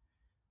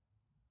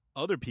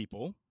other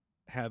people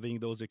having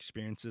those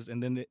experiences,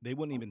 and then they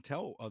wouldn't even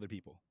tell other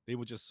people. They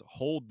would just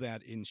hold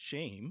that in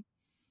shame,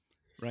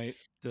 right?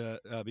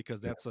 Because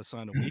yeah, that's a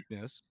sign of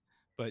weakness.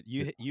 But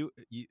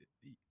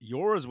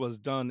yours was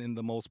done in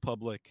the most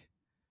public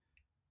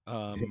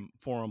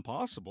forum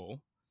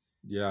possible,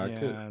 yeah, I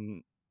could.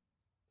 and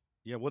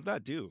yeah, what'd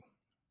that do?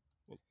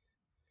 Well,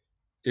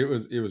 It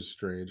was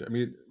strange. I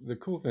mean, the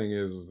cool thing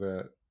is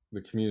that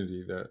the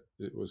community that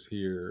it was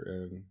here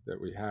and that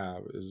we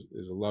have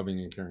is a loving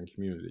and caring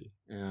community,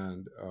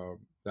 and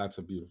that's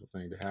a beautiful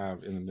thing to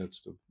have in the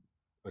midst of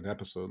an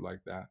episode like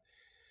that.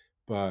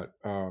 But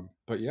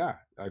yeah,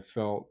 I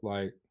felt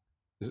like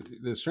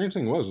the strange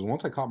thing was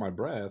once I caught my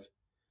breath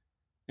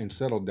and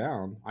settled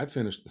down, I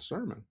finished the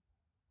sermon.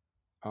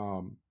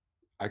 Um,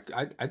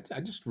 I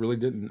just really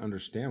didn't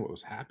understand what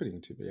was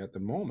happening to me at the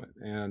moment,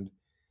 and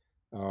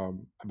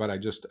but I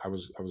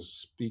was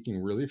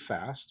speaking really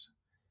fast,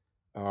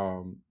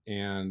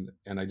 and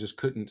I just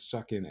couldn't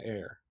suck in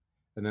air,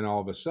 and then all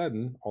of a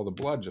sudden, all the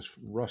blood just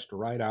rushed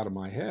right out of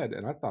my head,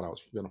 and I thought I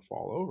was going to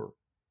fall over.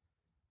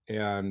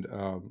 And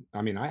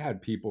I mean, I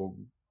had people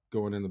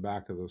going in the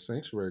back of the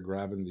sanctuary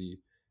grabbing the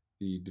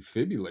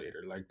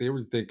defibrillator, like they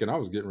were thinking I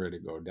was getting ready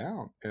to go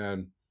down,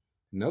 and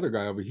another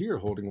guy over here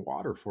holding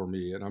water for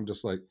me, and I'm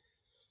just like,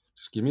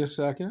 just give me a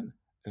second.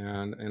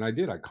 And I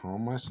did. I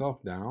calmed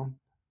myself down,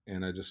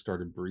 and I just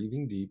started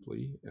breathing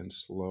deeply and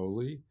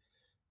slowly,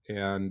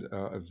 and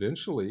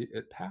eventually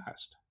it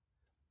passed.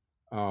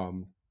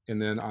 Um,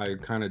 and then I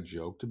kind of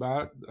joked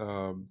about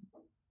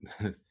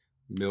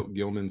Milt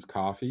Gilman's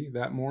coffee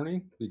that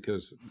morning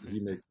because he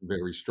makes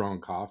very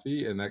strong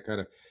coffee, and that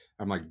kind of,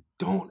 I'm like,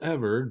 don't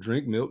ever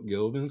drink Milt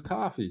Gilman's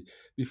coffee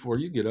before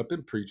you get up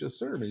and preach a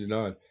sermon.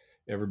 And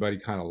everybody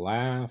kind of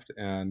laughed,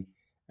 and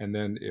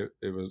then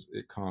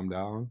it calmed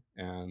down,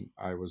 and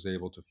I was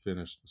able to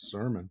finish the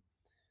sermon.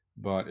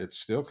 But it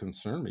still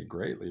concerned me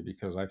greatly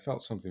because I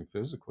felt something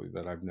physically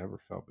that I've never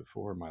felt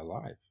before in my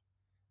life.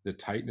 The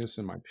tightness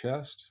in my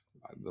chest,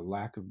 the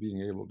lack of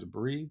being able to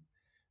breathe,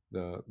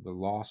 the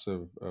loss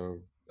of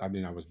I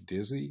mean, I was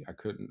dizzy. I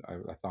couldn't.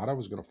 I thought I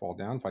was going to fall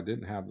down if I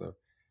didn't have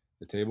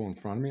the table in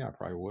front of me. I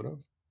probably would have,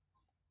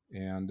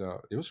 and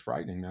it was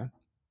frightening, man.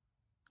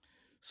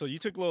 so you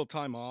took a little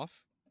time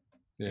off,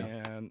 Yeah,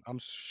 and I'm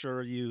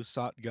sure you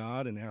sought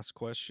God and asked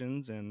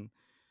questions, and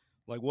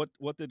like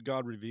what did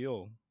God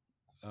reveal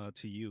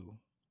to you?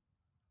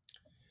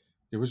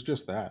 it was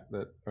just that.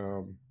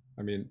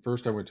 I mean,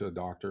 first I went to a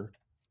doctor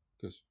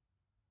because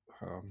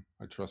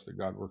I trust that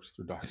God works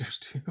through doctors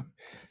too,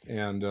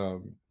 and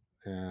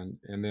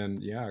and then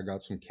yeah, I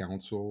got some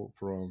counsel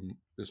from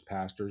his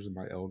pastors and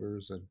my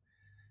elders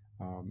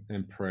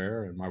and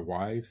prayer and my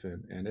wife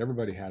and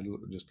everybody had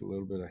just a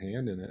little bit of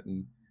hand in it.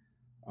 And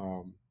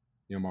um,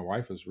 my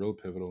wife was real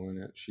pivotal in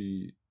it.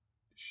 She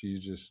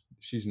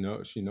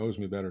knows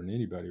me better than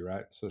anybody,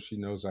 right? So she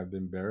knows I've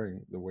been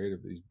bearing the weight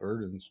of these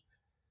burdens,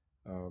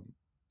 um,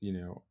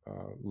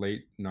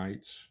 late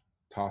nights,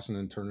 tossing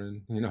and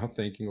turning,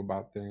 thinking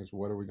about things.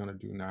 What are we going to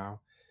do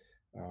now?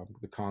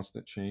 The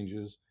constant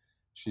changes.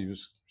 She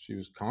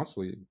was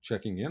constantly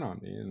checking in on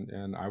me,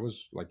 and I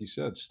was, like you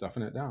said,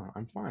 stuffing it down.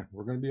 I'm fine.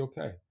 We're going to be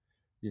okay.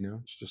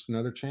 It's just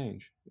another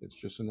change. It's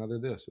just another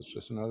this. It's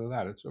just another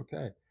that. It's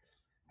okay.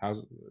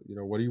 How's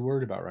what are you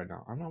worried about right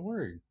now? I'm not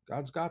worried.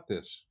 God's got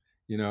this.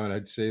 And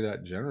I'd say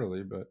that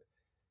generally, but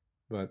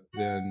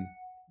then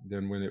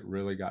when it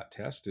really got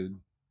tested,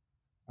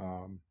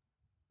 um,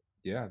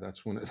 yeah,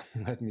 that's when it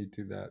led me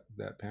to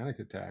that panic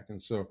attack. And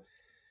so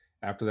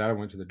after that, I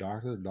went to the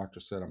doctor. The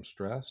doctor said I'm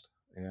stressed,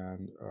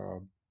 and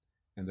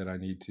that I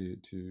need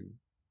to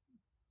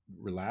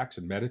relax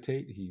and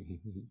meditate.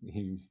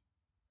 He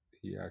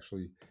He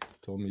actually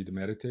told me to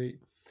meditate,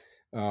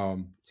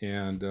 um,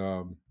 and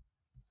um,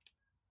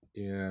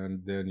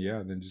 and then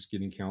yeah, then just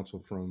getting counsel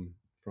from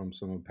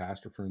some of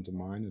pastor friends of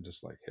mine, and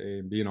just like, hey,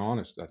 and being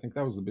honest. I think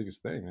that was the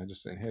biggest thing. I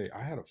just saying, hey,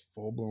 I had a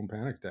full blown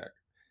panic attack.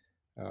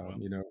 Well,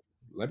 You know,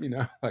 let me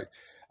know. Like,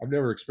 I've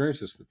never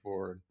experienced this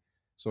before. And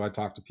so I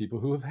talked to people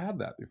who have had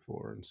that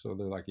before, and so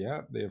they're like,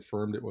 yeah, they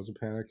affirmed it was a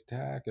panic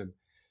attack, and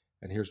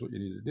here's what you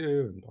need to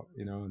do,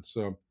 and and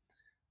so,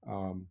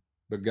 um,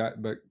 but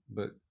God, but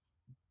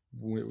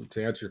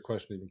to answer your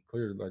question even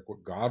clearer, like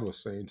what God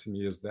was saying to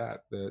me is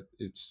that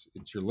it's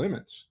your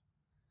limits.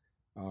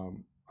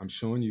 I'm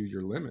showing you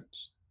your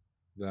limits,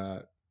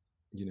 that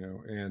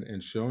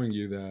and showing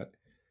you that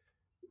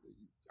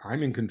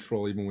I'm in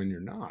control even when you're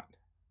not.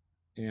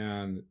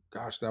 And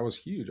gosh, that was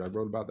huge. I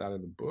wrote about that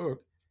in the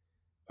book.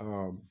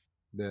 Um,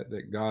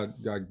 that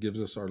God gives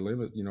us our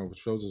limits,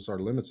 shows us our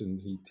limits, and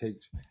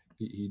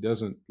he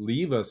doesn't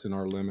leave us in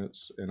our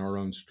limits and our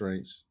own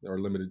strengths, our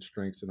limited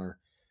strengths and our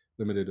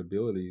limited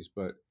abilities,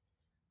 but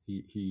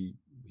he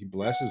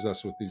blesses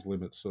us with these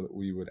limits so that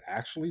we would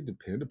actually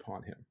depend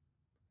upon him,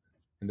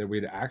 and that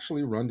we'd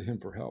actually run to him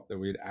for help, that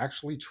we'd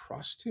actually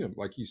trust him.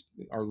 Like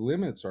our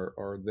limits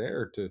are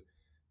there to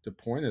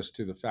point us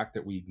to the fact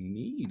that we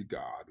need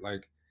God.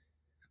 Like,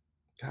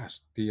 gosh,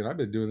 Dean, I've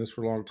been doing this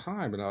for a long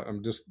time, and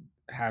I'm just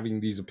having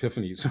these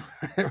epiphanies,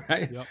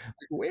 right? yep,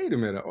 Like, wait a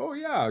minute. Oh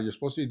yeah, you're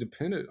supposed to be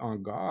dependent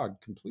on God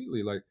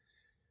completely. Like,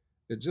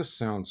 it just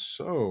sounds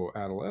so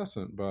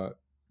adolescent, but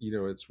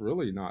it's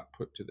really not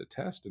put to the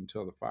test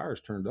until the fire's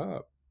turned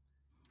up,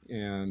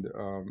 and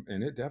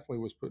it definitely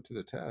was put to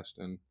the test.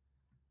 And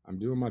I'm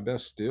doing my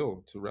best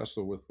still to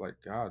wrestle with, like,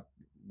 God,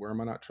 where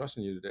am I not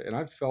trusting you today? And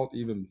I've felt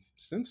even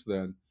since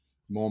then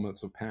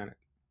moments of panic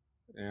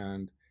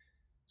and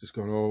just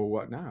going, oh,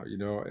 what now?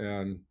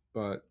 And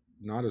but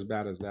not as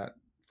bad as that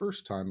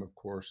first time, of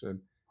course.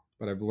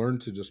 But I've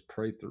learned to just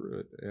pray through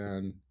it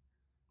and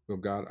go,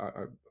 God,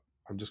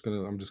 I'm just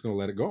gonna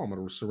let it go. I'm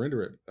gonna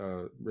surrender it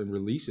and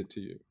release it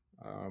to you.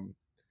 Um,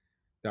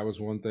 that was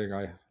one thing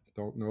I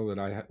don't know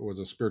that was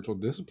a spiritual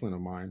discipline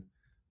of mine,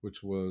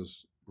 which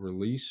was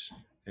release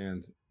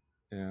and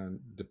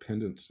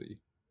dependency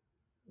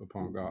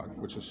upon God,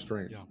 which is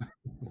strange.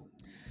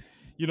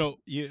 yeah.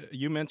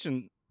 You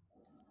mentioned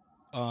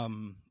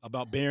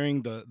about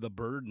bearing the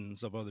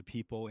burdens of other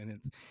people,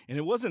 and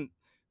it wasn't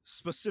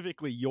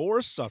specifically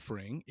your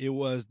suffering; it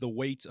was the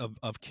weight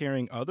of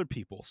carrying other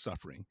people's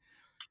suffering.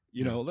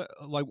 Yeah,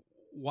 Like,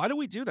 why do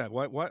we do that?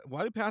 Why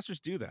do pastors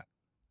do that?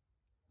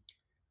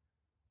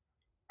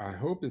 I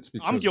hope it's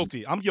I'm because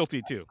guilty. I'm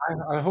guilty too.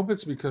 I hope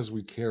it's because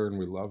we care and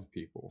we love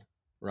people,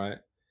 right?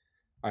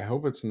 I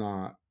hope it's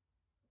not,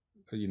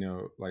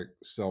 like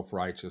self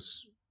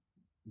righteous,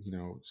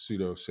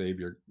 pseudo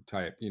savior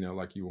type,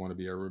 like you want to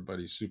be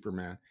everybody's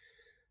Superman.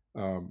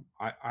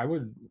 I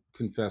would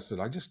confess that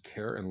I just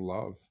care and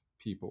love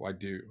people. I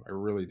do. I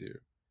really do.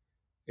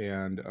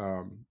 And,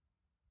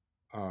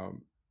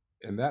 um,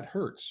 and that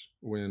hurts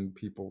when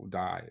people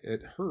die.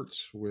 It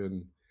hurts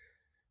when,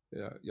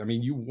 I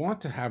mean, you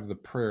want to have the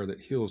prayer that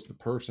heals the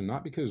person,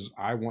 not because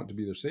I want to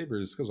be their savior,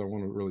 it's because I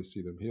want to really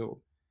see them healed.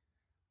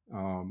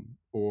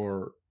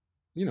 Or,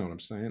 you know what I'm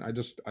saying?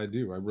 I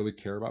do. I really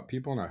care about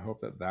people. And I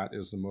hope that that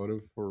is the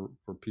motive for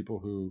people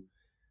who,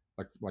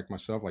 like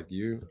myself, like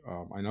you.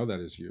 I know that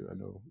is you.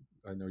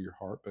 I know your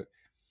heart, but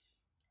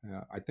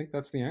I think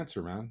that's the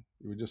answer, man.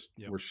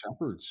 Yep. We're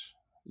shepherds.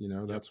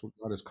 Yep. That's what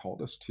God has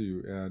called us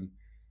to.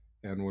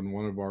 And when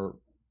one of our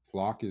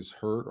flock is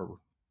hurt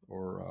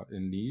or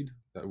in need,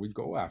 that we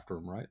go after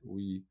them, right?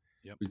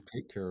 Yep. We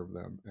take care of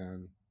them.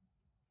 And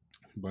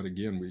but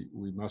again,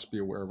 we must be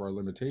aware of our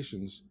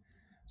limitations,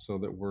 so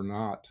that we're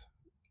not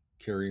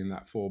carrying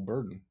that full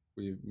burden.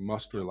 We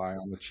must Yep. rely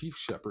on the chief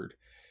shepherd,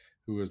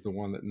 who is the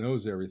one that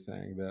knows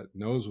everything, that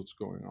knows what's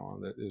going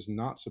on, that is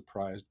not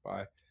surprised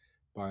by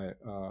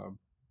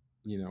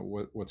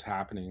what's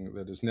happening,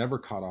 that is never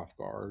caught off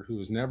guard, who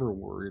is never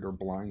worried or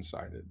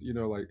blindsided.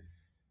 Like,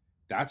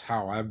 that's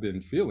how I've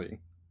been feeling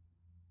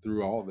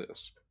through all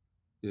this,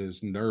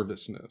 is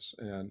nervousness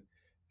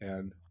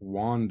and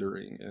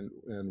wandering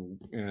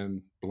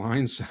and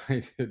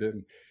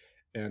blindsided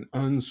and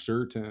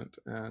uncertain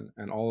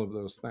and all of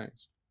those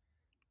things.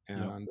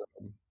 Yep.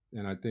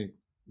 And I think,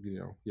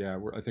 yeah,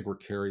 I think we're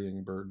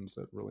carrying burdens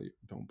that really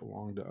don't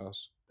belong to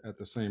us. At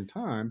the same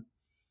time,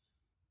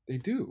 they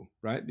do,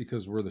 right?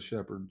 Because we're the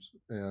shepherds.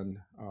 And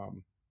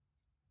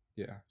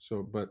yeah,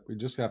 so but we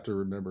just have to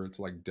remember, it's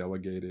like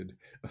delegated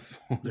Yep.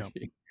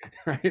 authority,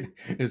 right?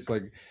 It's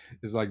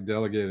like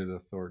delegated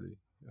authority.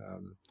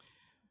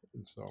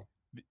 And so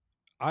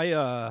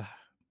I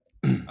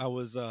I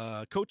was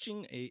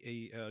coaching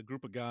a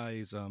group of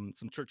guys, some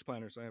church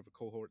planners. I have a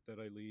cohort that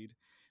I lead.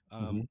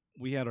 Mhm.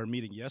 We had our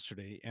meeting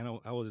yesterday, and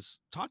I was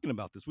talking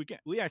about this.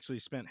 We actually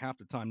spent half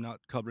the time not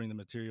covering the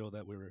material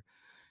that we were,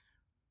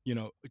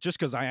 just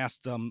because I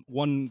asked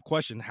one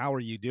question, "How are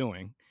you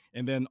doing?"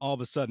 And then all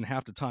of a sudden,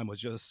 half the time was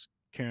just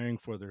caring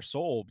for their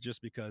soul,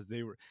 just because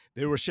they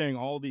were sharing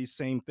all these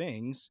same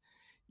things,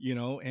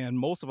 and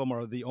most of them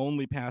are the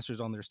only pastors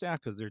on their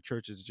staff because their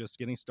church is just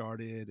getting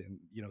started, and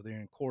they're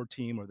in core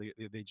team, or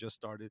they just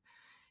started,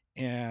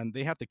 and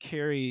they have to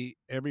carry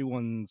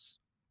everyone's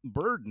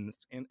burdens.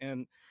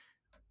 And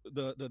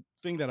the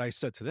thing that I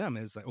said to them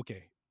is like,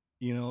 okay,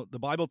 the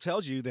Bible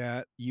tells you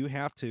that you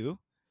have to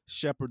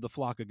shepherd the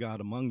flock of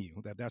God among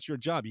you. That's your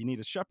job. You need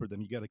to shepherd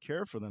them. You got to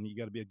care for them. You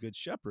got to be a good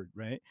shepherd,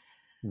 right?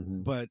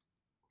 Hmm. But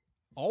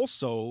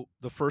also,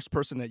 the first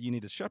person that you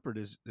need to shepherd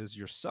is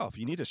yourself.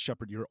 You need to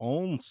shepherd your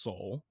own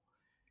soul.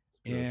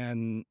 It's good.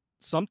 And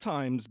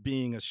sometimes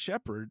being a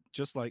shepherd,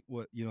 just like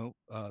what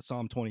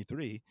Psalm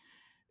 23,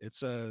 it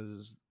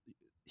says,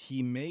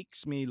 he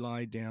makes me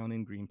lie down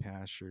in green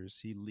pastures.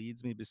 He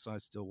leads me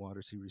beside still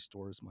waters. He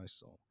restores my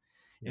soul.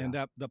 Yeah. And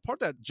that the part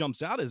that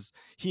jumps out is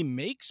he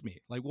makes me.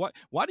 Like, what?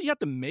 Why do you have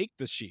to make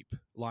the sheep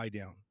lie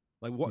down?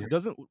 Like, Yeah. what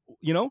doesn't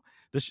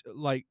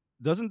like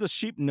doesn't the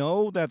sheep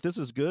know that this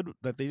is good?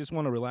 That they just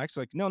want to relax?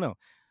 Like, no, no,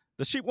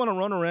 the sheep want to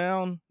run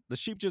around. The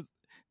sheep just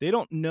they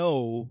don't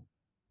know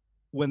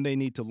when they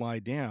need to lie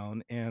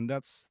down, and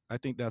I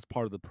think that's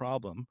part of the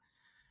problem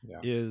Yeah.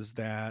 is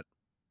that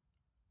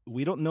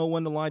we don't know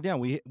when to lie down.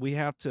 We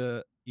have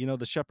to,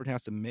 the shepherd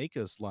has to make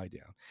us lie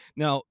down.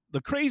 Now,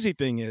 the crazy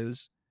thing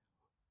is,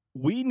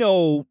 we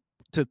know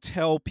to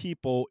tell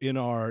people in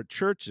our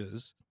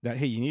churches that,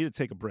 hey, you need to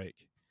take a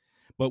break,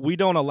 but we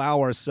don't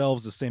allow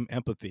ourselves the same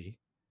empathy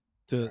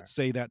to Right.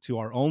 say that to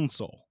our own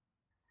soul.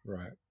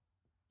 Right.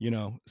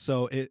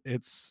 So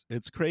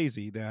it's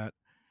crazy that,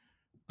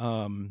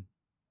 um,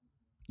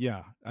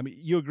 yeah. I mean,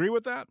 you agree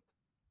with that?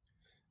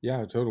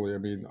 Yeah, totally. I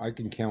mean, I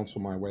can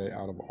counsel my way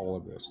out of all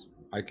of this.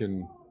 I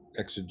can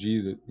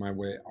exegete it my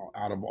way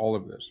out of all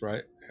of this,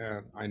 right?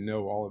 And I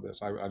know all of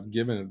this. I've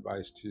given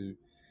advice to,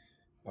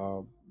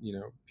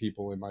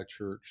 people in my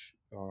church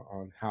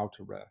on how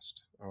to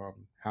rest,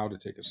 how to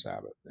take a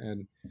Sabbath,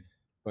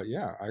 but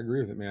yeah, I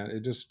agree with it, man.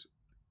 It just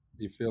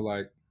you feel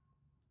like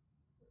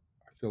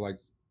I feel like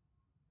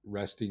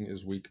resting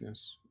is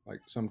weakness.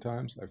 Like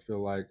sometimes I feel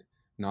like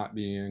not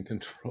being in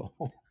control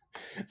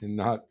and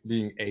not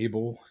being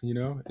able,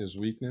 is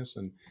weakness,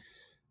 and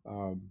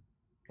um,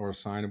 or a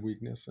sign of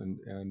weakness.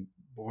 And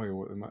boy,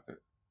 am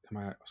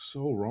I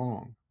so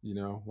wrong?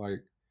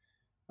 Like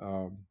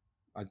um,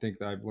 I think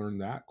that I've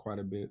learned that quite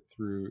a bit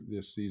through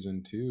this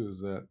season too. Is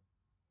that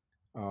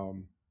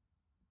um,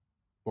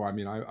 well, I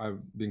mean, I've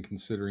been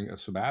considering a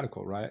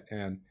sabbatical, right?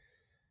 And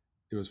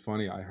it was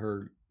funny. I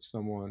heard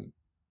someone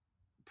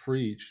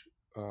preach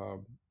uh,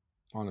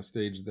 on a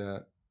stage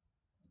that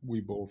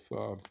we both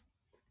are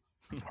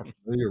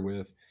familiar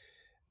with,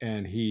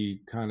 and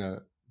he kind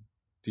of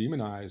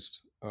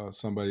demonized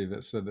somebody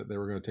that said that they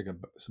were going to take a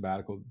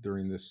sabbatical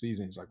during this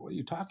season. He's like, "What are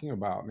you talking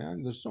about,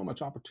 man? There's so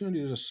much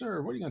opportunity to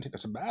serve. What are you going to take a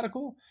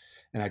sabbatical?"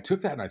 And I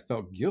took that and I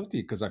felt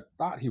guilty because I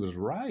thought he was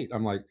right.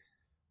 I'm like,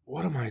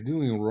 "What am I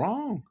doing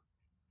wrong?"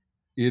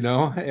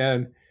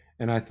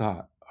 And I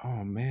thought,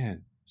 "Oh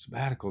man,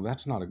 sabbatical.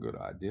 That's not a good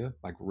idea.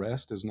 Like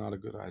rest is not a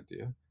good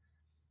idea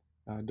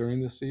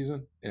during this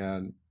season."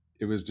 And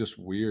it was just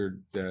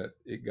weird that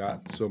it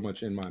got so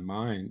much in my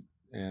mind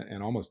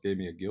and almost gave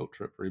me a guilt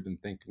trip for even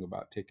thinking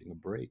about taking a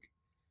break.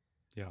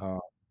 Yeah. Uh,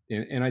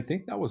 and I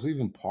think that was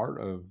even part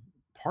of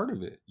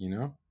it,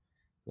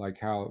 like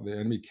how the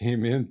enemy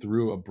came in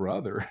through a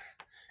brother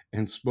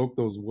and spoke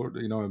those words,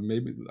 and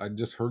maybe I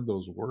just heard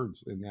those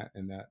words in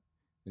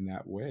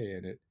that way,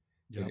 and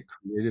Yep. it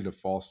created a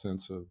false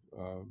sense of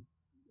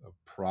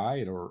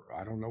pride, or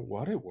I don't know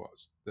what it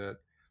was that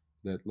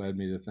led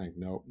me to think,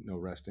 no, no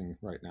resting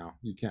right now.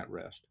 You can't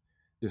rest.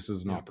 This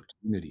is an Yep.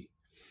 opportunity.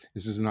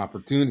 This is an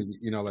opportunity.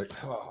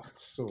 Like, oh,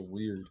 it's so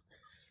weird.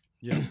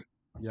 Yep.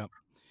 Yep.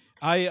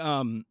 I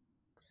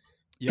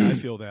Yeah, I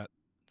feel that.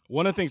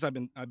 One of the things I've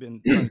been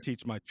trying to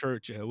teach my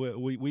church.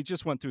 We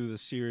just went through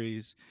this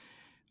series.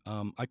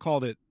 I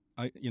called it.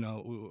 I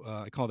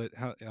called it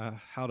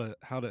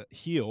how to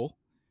heal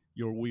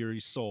your weary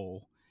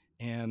soul.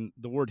 And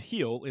the word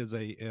heal is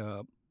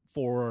a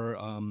four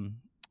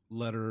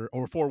letter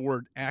or 4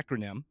 word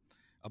acronym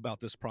about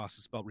this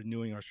process about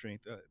renewing our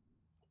strength,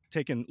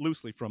 taken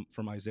loosely from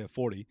Isaiah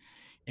 40.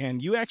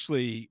 And you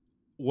actually,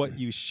 what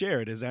you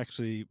shared is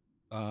actually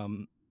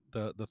um,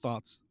 the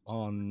thoughts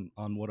on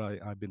what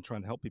I've been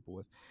trying to help people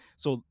with.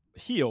 So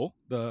heal,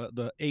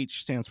 the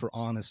H stands for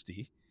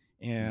honesty.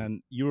 Mm,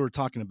 And you were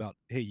talking about,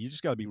 hey, you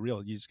just got to be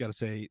real. You just got to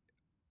say,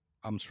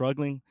 I'm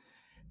struggling.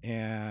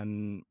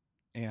 And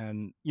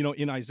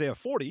in Isaiah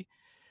 40,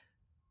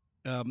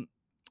 um,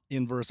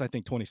 in verse I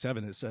think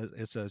 27, it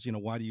says,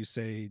 why do you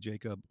say,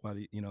 Jacob, why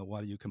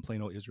do you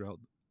complain, O Israel?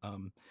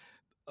 Um,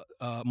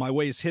 my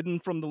way is hidden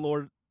from the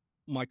Lord.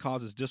 My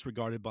cause is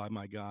disregarded by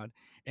my God.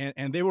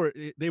 And they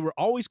were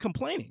always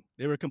complaining.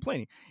 They were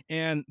complaining,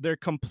 and their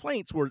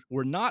complaints were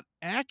not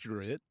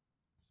accurate,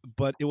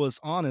 but it was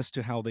honest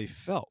to how they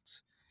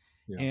felt.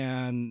 yeah,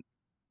 And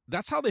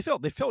that's how they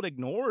felt. They felt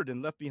ignored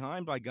and left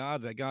behind by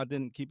God, that God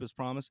didn't keep his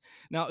promise.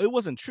 Now, it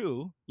wasn't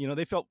true.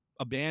 They felt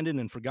abandoned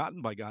and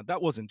forgotten by God.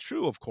 That wasn't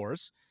true, of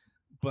course,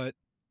 but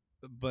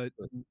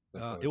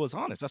that's how it was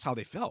honest. That's how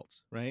they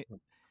felt, right?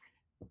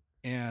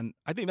 And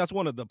I think that's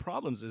one of the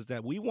problems, is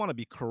that we want to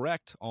be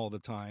correct all the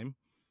time.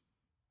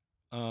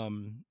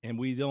 And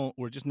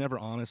we're just never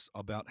honest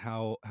about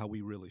how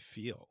we really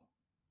feel.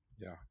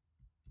 Yeah.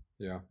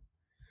 Yeah.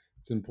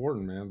 It's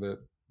important, man, that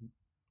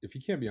if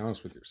you can't be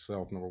honest with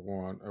yourself, number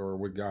one, or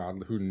with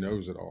God, who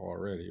knows it all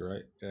already,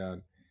 right?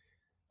 And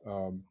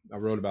I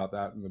wrote about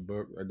that in the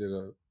book. I did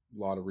a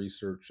lot of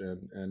research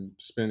and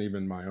spent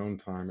even my own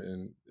time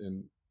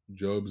in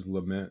Job's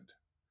lament.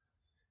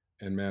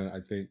 And man, I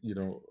think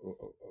a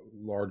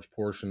large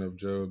portion of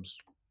Job's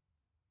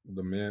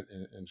lament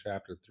in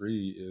chapter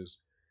 3 is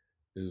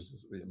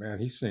man,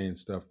 he's saying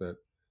stuff that,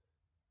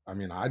 I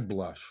mean, I'd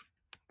blush,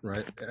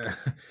 right?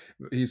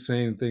 He's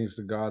saying things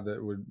to God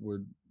that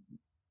would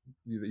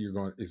that you're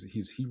going,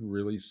 is he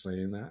really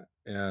saying that?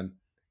 And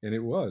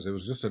it was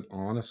just an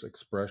honest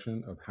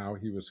expression of how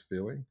he was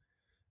feeling,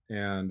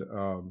 and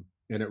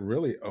it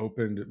really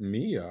opened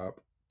me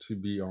up to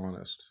be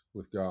honest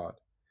with God.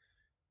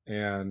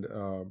 And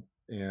um,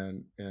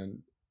 and and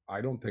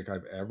I don't think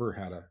I've ever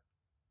had a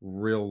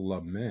real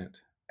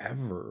lament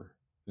ever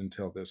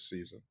until this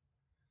season,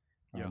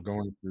 Yeah.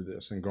 going through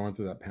this and going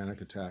through that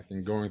panic attack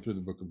and going through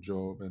the book of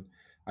Job. And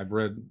I've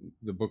read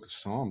the book of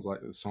Psalms.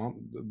 Like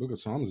the book of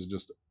Psalms is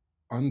just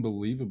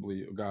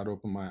unbelievably, God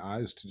opened my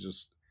eyes to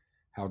just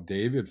how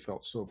David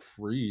felt so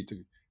free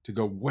to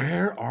go,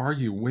 where are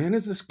you? When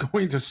is this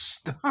going to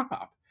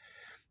stop?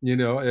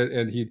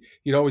 And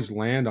he'd always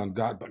land on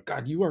God, but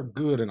God, you are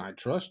good and I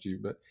trust you.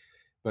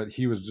 But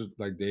he was just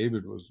like,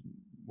 David was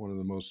one of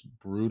the most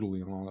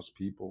brutally honest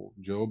people.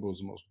 Job was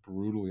the most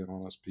brutally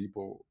honest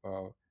people,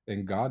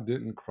 and God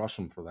didn't crush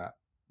him for that.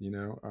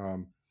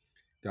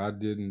 God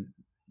didn't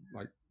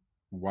like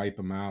wipe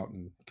him out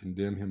and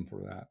condemn him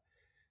for that.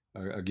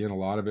 Again, a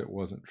lot of it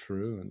wasn't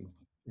true,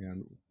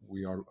 and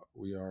we are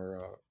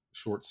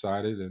short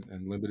sighted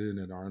and limited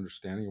in our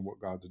understanding of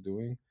what God's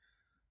doing.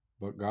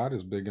 But God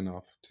is big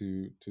enough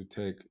to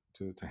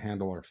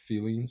handle our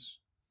feelings.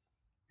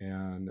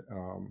 And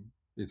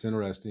it's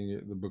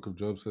interesting. The book of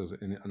Job says,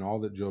 and all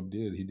that Job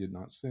did, he did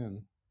not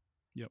sin.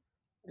 Yep.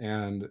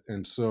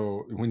 And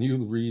so when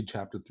you read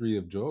chapter 3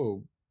 of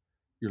Job,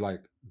 you're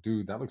like,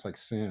 dude, that looks like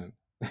sin,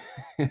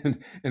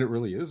 and it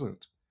really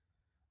isn't.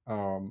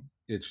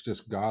 It's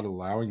just God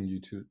allowing you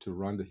to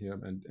run to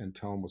Him and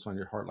tell Him what's on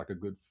your heart, like a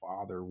good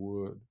father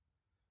would.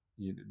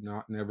 You did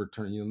not never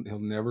turn. He'll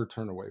never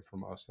turn away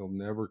from us. He'll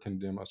never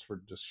condemn us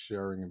for just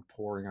sharing and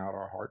pouring out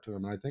our heart to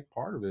Him. And I think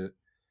part of it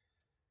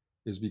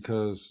is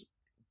because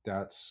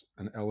that's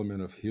an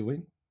element of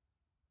healing,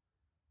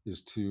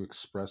 is to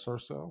express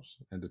ourselves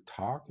and to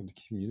talk and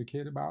to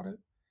communicate about it.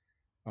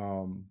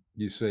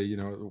 You say,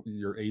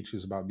 your H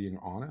is about being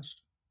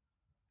honest.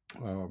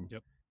 Um,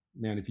 Yep.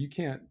 Man, if you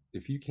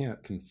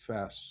can't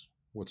confess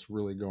what's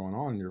really going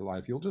on in your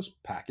life, you'll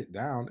just pack it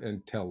down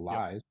and tell Yep.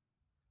 lies.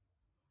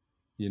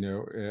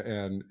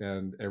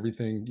 And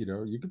everything.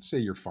 You could say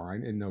you're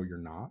fine and no, you're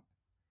not.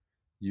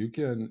 You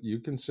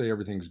can say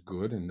everything's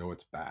good and no,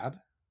 it's bad.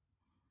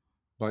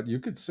 But you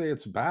could say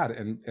it's bad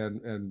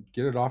and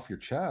get it off your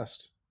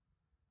chest,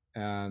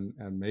 and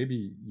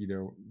maybe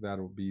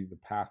that'll be the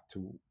path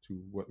to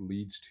what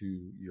leads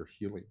to your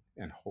healing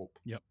and hope.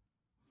 Yep.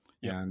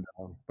 Yep. And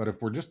but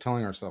if we're just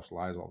telling ourselves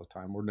lies all the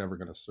time, we're never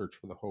going to search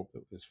for the hope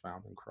that is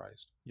found in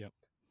Christ. Yep.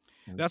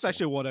 And That's so,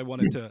 actually what I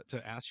wanted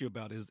to ask you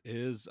about,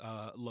 is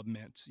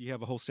lament. You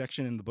have a whole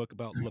section in the book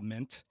about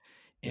lament,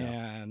 yeah,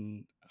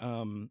 and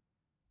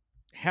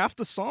half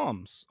the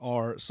psalms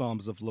are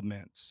psalms of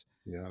lament.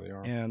 yeah, they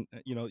are. And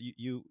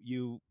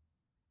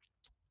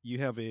you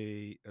have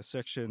a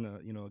section,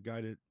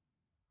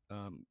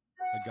 um,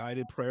 a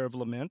guided prayer of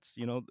lament,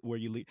 where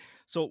you lead.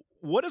 So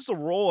what is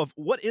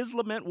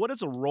lament? What is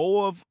the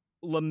role of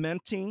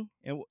lamenting?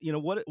 And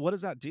what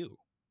does that do?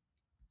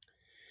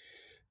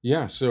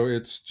 Yeah, so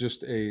it's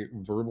just a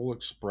verbal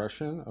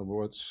expression of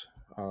what's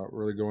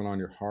really going on in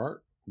your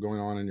heart, and going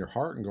on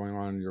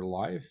in your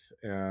life,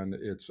 and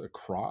it's a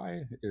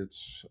cry. It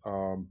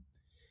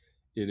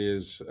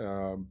is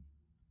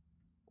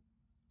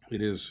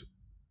it is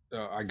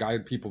I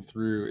guide people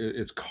through.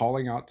 It's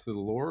calling out to the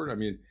Lord. I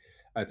mean,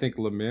 I think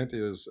lament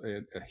is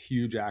a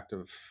huge act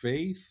of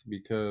faith,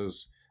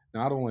 because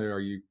not only are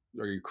you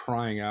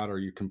crying out, or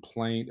you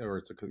complaint, or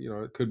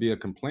it could be a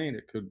complaint,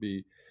 it could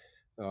be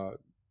uh,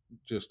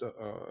 just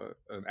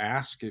an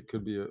ask, it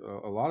could be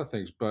a lot of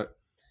things, but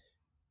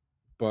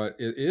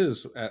it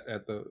is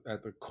at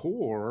the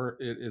core,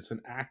 it's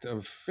an act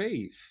of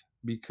faith,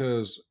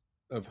 because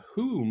of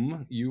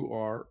whom you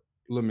are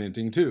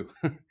lamenting to.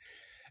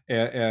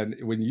 And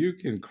when you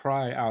can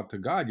cry out to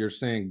God, you're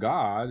saying,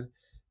 God,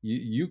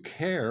 you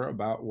care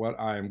about what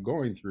I am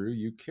going through.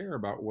 You care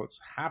about what's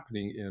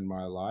happening in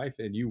my life,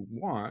 and you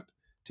want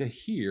to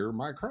hear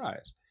my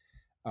cries.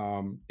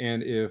 And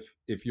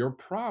if your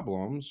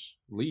problems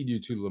lead you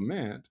to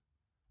lament,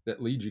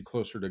 that leads you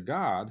closer to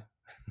God,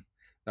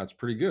 that's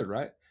pretty good,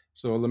 right?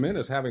 So a lament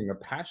is having a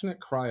passionate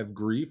cry of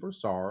grief or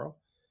sorrow,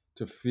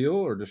 to feel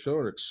or to show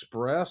or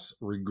express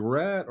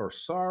regret or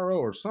sorrow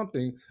or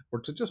something, or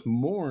to just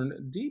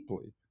mourn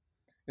deeply.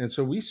 And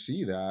so we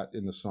see that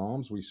in the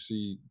Psalms. We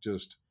see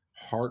just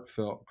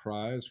heartfelt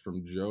cries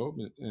from Job,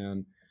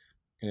 and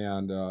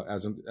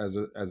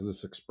as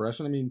this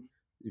expression. I mean,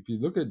 if you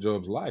look at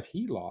Job's life,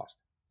 he lost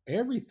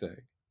everything.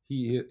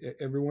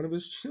 Every one of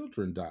his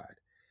children died.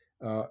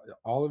 Uh,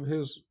 all of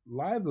his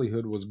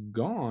livelihood was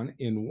gone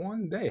in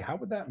one day. How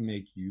would that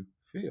make you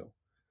feel,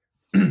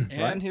 right?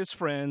 And his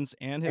friends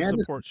and his And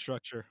support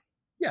structure.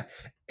 yeah,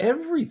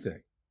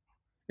 everything.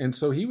 And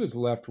so he was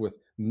left with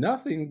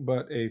nothing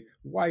but a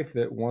wife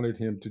that wanted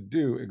him to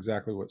do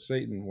exactly what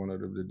Satan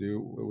wanted him to do,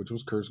 which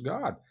was curse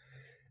God.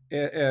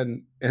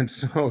 And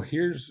so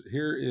here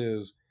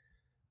is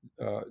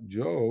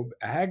Job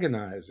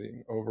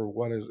agonizing over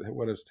what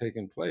has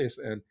taken place,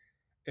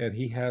 and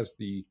he has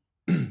the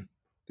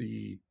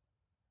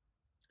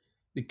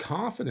the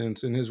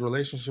confidence in his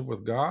relationship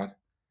with God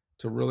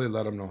to really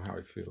let him know how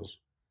he feels,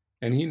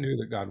 and Yep. he knew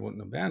that God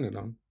wouldn't abandon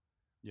him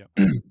Yep.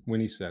 when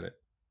he said it,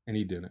 and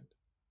he didn't.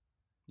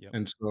 Yep.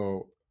 And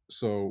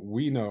so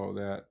we know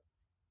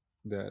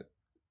that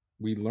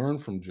we learn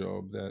from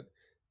Job that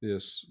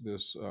this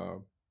this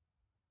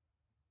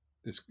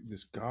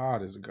this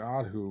God is a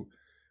God who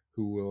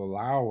will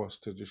allow us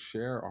to just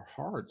share our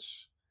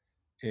hearts,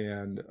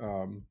 and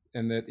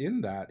that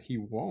in that he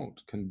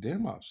won't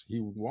condemn us, he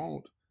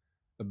won't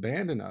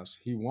abandon us,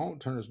 he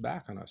won't turn his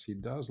back on us. He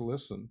does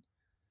listen,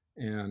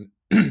 and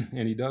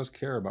and he does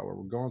care about what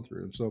we're going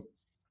through. And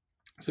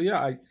so yeah,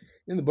 I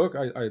in the book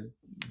I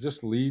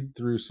just lead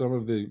through some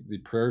of the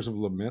prayers of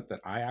lament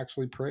that I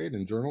actually prayed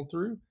and journaled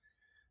through,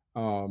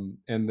 and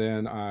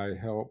then I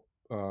help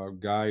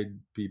guide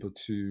people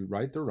to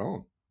write their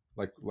own.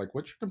 Like,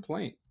 what's your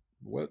complaint?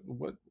 What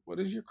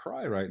is your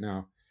cry right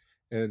now?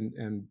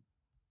 And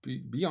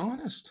be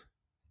honest.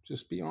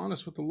 Just be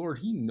honest with the Lord.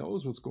 He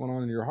knows what's going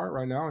on in your heart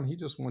right now, and He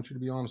just wants you to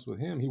be honest with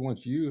Him. He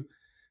wants you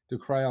to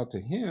cry out to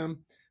Him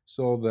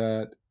so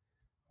that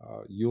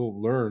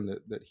you'll learn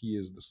that He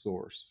is the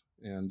source.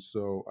 And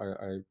so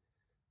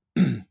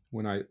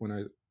when I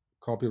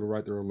call people to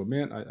write their own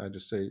lament, I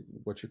just say,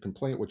 "What's your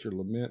complaint? What's your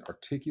lament?"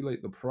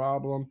 Articulate the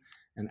problem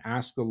and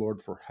ask the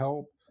Lord for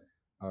help.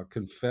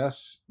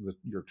 Confess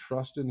your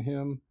trust in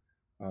Him.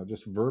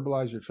 Just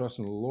verbalize your trust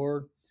in the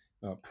Lord.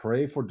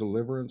 Pray for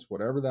deliverance,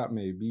 whatever that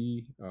may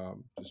be.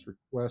 Just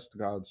request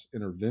God's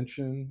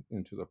intervention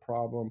into the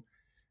problem,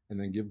 and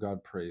then give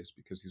God praise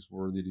because He's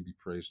worthy to be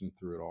praised and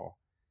through it all.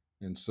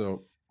 And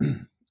so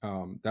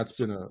that's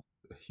So been a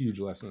huge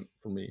lesson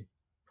for me.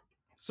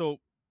 so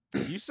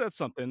you said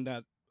something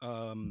that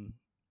um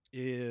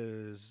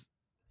is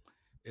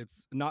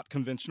it's not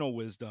conventional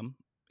wisdom.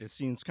 It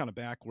seems kind of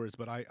backwards,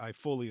 but I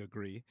fully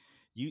agree.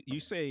 You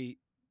say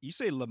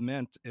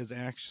lament is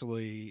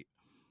actually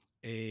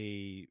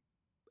a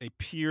a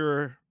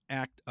pure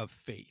act of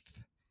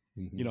faith.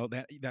 You Hmm. know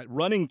that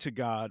running to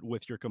God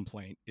with your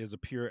complaint is a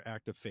pure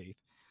act of faith,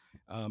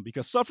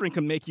 because suffering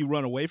can make you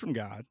run away from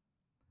God,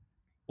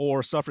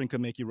 or suffering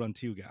can make you run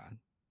to God.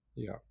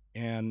 Yeah,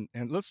 And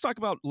let's talk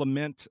about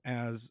lament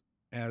as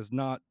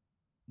not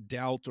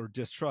doubt or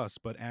distrust,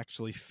 but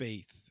actually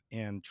faith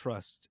and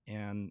trust.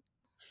 And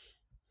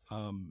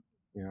um,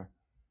 yeah.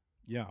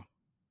 yeah,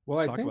 Well,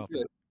 let's talk about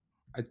that.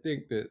 I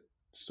think that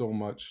so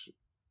much,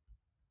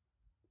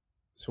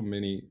 so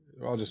many.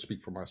 I'll just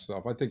speak for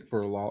myself. I think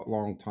for a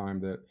long time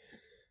that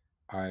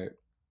I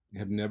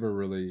have never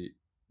really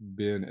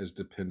been as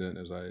dependent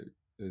as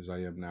I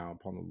am now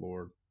upon the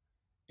Lord,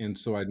 and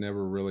so I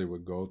never really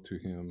would go to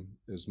Him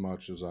as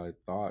much as I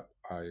thought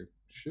I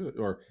should,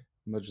 or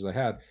much as I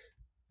had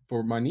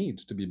for my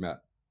needs to be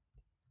met.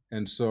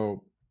 And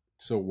so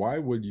why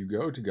would you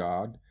go to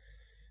God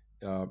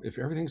if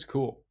everything's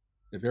cool,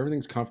 if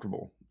everything's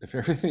comfortable, if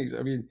everything's,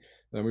 I mean,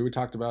 we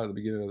talked about at the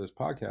beginning of this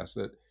podcast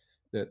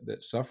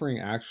that suffering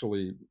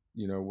actually,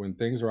 when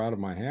things are out of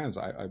my hands,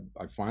 I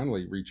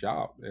finally reach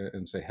out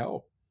and say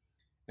help,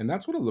 and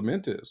that's what a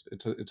lament is.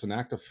 It's an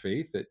act of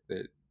faith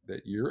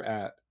that you're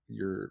at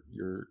your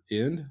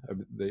end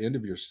of the end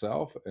of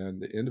yourself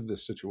and the end of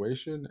this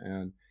situation,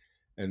 and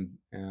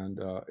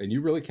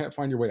you really can't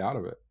find your way out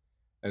of it.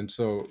 And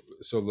so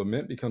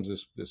lament becomes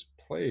this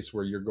place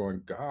where you're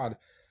going, God,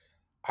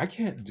 I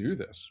can't do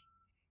this.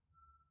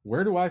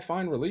 Where do I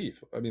find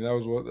relief? I mean, that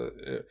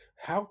was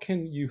how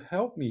can you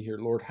help me here,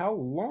 Lord? How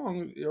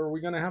long are we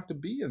going to have to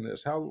be in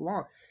this? How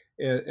long?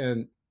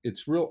 And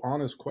it's real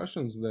honest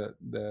questions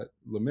that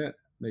lament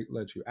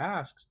let you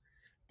ask,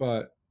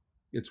 but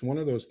it's one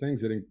of those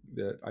things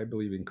that I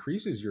believe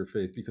increases your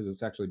faith because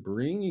it's actually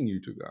bringing you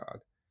to God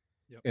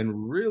Yep.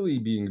 and really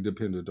being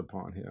dependent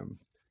upon Him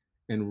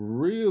and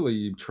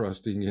really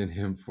trusting in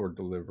Him for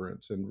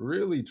deliverance and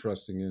really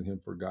trusting in Him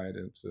for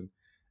guidance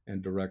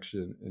and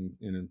direction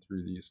in and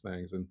through these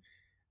things.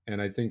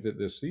 And I think that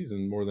this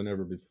season, more than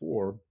ever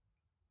before,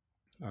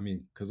 I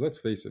mean, because let's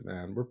face it,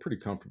 man, we're pretty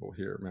comfortable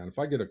here, man. If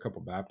I get a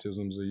couple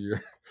baptisms a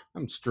year,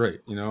 I'm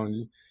straight,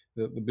 and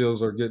the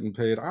bills are getting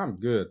paid, I'm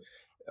good.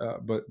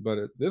 But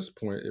at this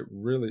point,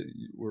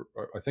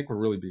 I think we're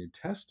really being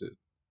tested.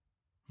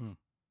 Hmm.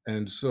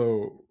 And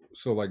so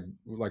like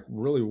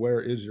really,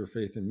 where is your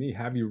faith in me?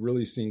 Have you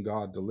really seen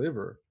God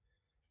deliver?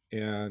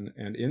 And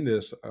in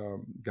this,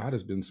 God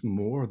has been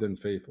more than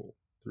faithful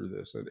through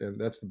this, and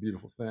that's the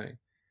beautiful thing.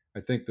 I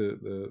think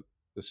the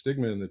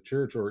stigma in the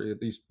church, or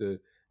at least the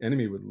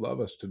enemy, would love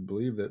us to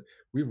believe that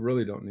we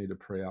really don't need to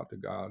pray out to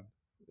God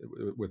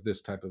with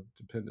this type of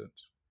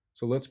dependence.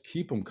 So let's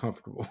keep them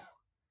comfortable.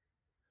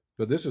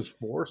 But this has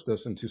forced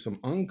us into some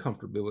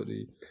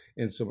uncomfortability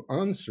and some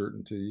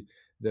uncertainty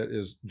that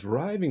is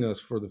driving us,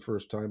 for the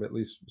first time, at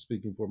least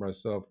speaking for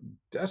myself,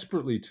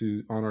 desperately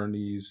to on our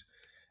knees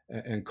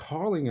and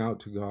calling out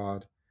to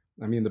God.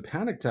 I mean, the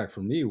panic attack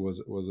for me was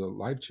a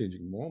life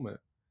changing moment.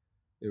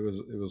 It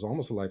was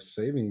almost a life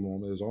saving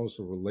moment. It was almost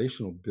a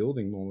relational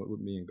building moment with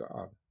me and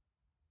God,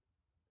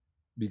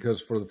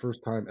 because for the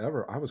first time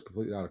ever, I was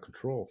completely out of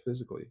control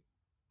physically.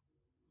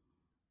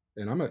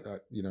 And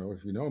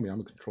if you know me,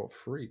 I'm a control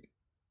freak.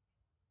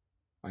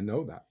 I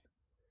know that.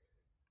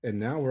 And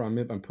now where I'm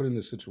put in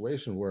this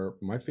situation where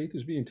my faith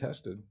is being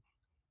tested,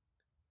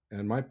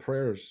 and my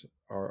prayers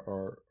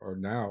are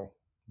now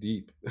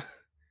deep,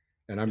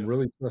 and I'm Yep.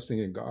 really trusting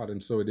in God,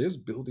 and so it is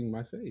building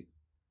my faith,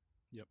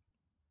 Yep.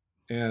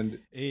 and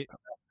A,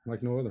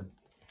 like no other.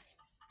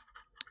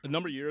 a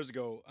number of years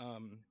ago,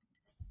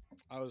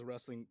 I was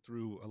wrestling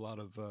through a lot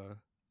of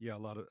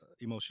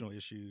emotional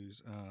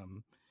issues.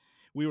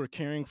 We were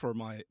caring for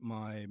my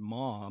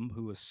mom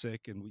who was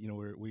sick, and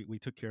we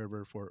took care of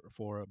her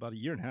for about a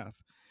year and a half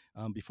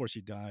before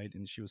she died,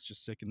 and she was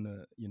just sick in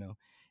the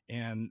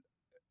and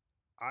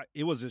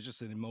it was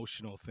just an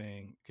emotional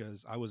thing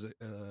because I was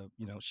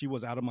she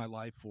was out of my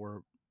life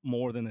for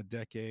more than a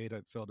decade.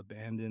 I felt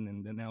abandoned,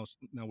 and then now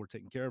we're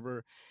taking care of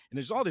her, and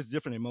there's all these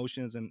different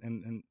emotions,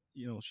 and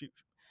she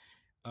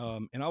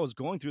and I was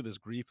going through this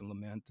grief and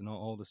lament and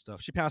all this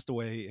stuff. She passed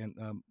away, and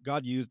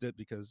God used it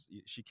because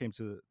she came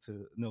to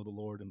know the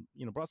Lord,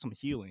 and brought some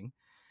healing.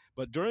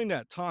 But during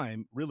that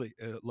time, really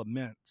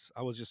lament,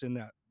 I was just in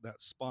that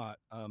spot.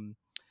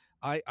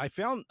 I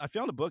found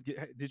a book.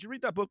 Did you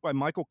read that book by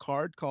Michael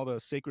Card called "A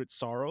Sacred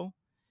Sorrow"?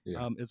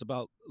 Yeah. It's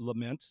about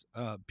lament,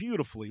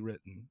 beautifully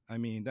written. I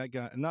mean, that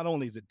guy. Not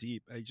only is it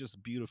deep, it's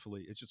just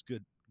beautifully. It's just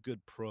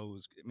good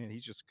prose. Man,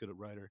 he's just good at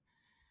writer.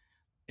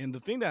 And the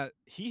thing that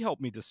he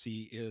helped me to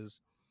see is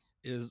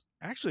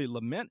actually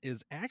lament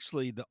is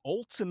actually the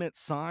ultimate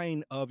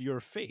sign of your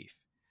faith.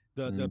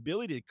 The Mhm.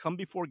 ability to come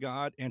before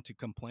God and to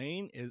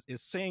complain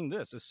is saying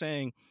this, is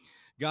saying,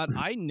 God,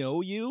 I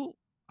know you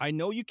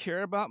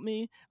care about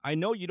me. I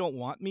know you don't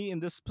want me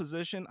in this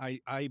position.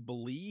 I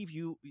believe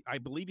you. I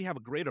believe you have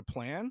a greater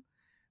plan,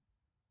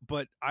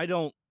 but I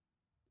don't,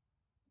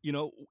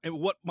 and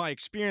what my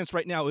experience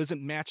right now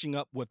isn't matching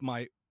up with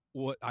my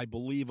what I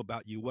believe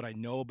about you, what I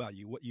know about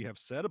you, what you have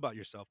said about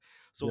yourself.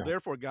 So Yeah.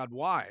 therefore, God,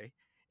 why?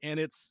 And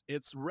it's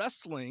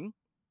wrestling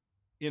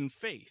in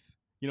faith,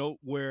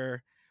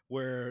 where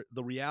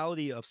the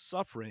reality of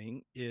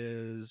suffering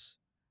is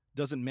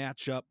doesn't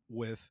match up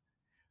with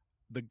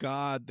the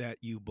God that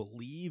you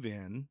believe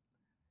in.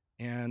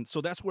 And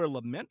so that's where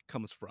lament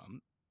comes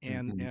from.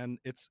 and Mhm. and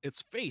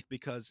it's faith,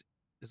 because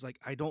it's like,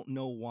 I don't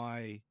know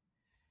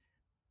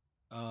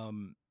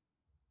um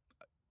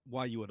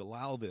why you would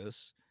allow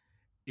this.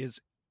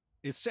 Is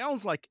It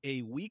sounds like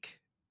a weak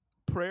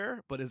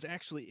prayer, but is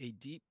actually a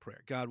deep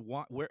prayer. God,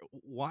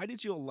 why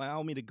did you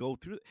allow me to go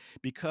through it?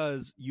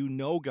 Because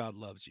God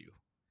loves you,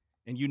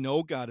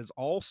 and God is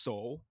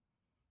also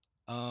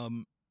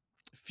um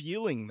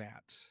feeling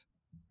that,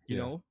 you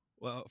Yeah.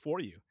 know for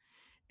you.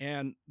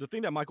 And the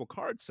thing that Michael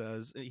Card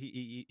says,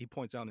 he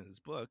points out in his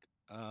book,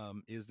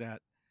 is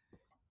that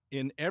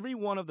in every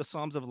one of the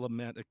Psalms of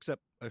Lament,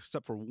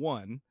 except for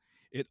one,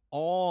 it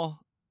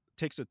all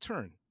takes a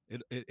turn.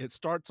 It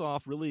starts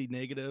off really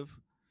negative.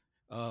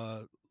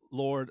 uh,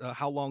 Lord,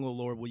 how long, oh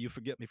Lord, will you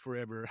forget me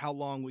forever? How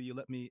long will you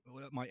let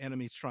my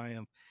enemies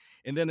triumph?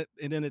 And then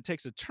it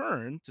takes a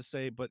turn to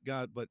say, but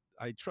God, but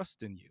I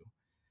trust in you,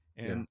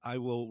 Yeah. and I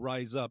will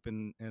rise up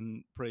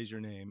and praise your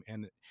name.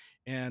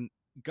 And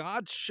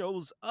God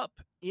shows up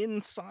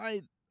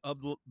inside of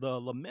the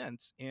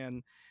lament.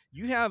 And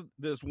you have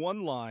this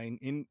one line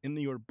in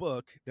your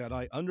book that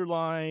I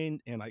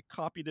underlined and I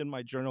copied in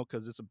my journal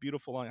because it's a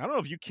beautiful line. I don't know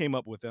if you came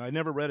up with it. I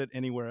never read it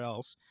anywhere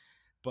else,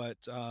 but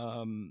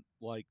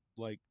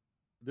like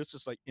this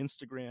is like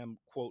Instagram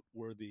quote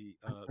worthy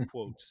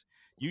quote.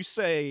 You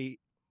say,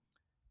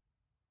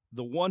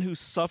 the one who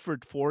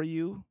suffered for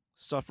you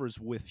suffers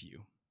with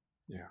you.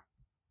 Yeah.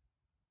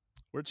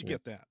 Where'd you Yeah.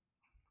 get that?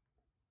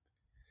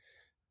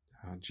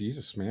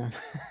 Jesus, man.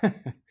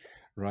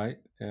 Right.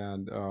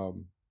 And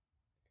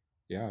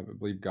yeah, I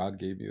believe God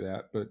gave me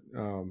that,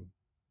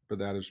 but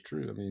that is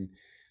true. I mean,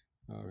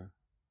 uh,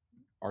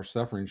 our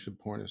suffering should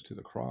point us to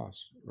the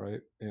cross,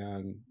 right,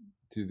 and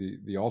to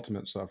the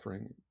ultimate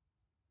suffering,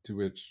 to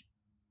which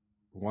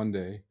one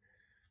day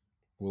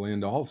will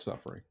end all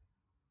suffering.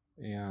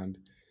 And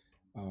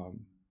um,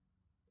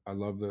 I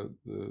love the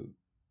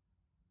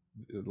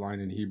line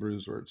in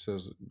Hebrews where it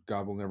says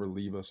God will never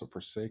leave us or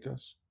forsake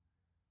us.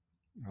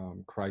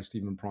 Christ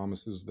even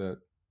promises that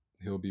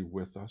He'll be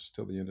with us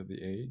till the end of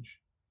the age.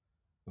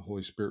 The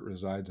Holy Spirit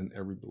resides in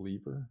every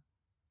believer.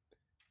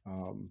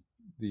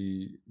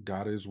 the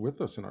God is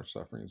with us in our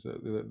sufferings.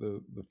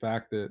 The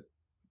fact that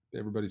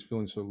everybody's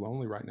feeling so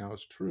lonely right now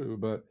is true,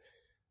 but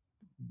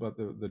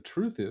the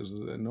truth is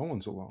that no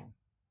one's alone.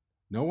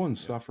 No one Yep.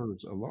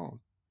 suffers alone.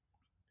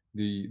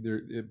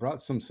 It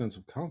brought some sense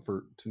of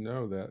comfort to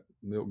know that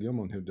Milt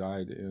Gilman, who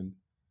died in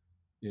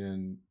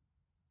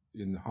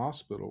in the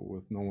hospital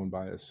with no one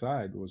by his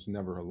side, was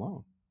never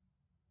alone.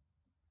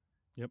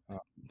 Yep. Uh,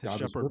 His God was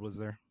shepherd with was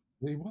him. there.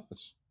 He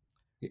was.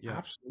 He Yep.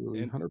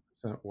 absolutely And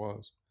 100%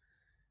 was,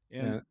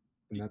 and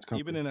and that's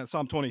even comforting. in that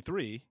Psalm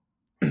 23,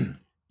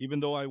 even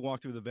though I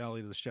walk through the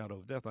valley of the shadow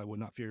of death, I would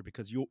not fear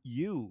because you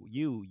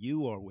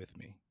are with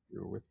me.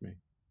 You're with me.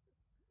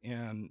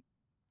 And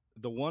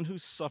the one who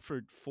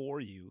suffered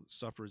for you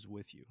suffers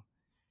with you.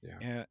 Yeah.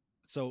 And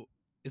so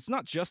it's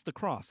not just the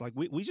cross. Like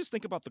we just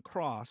think about the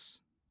cross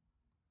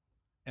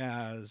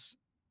as,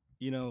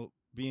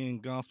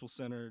 being gospel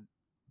centered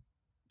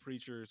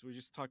preachers. We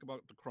just talk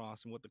about the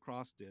cross and what the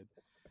cross did.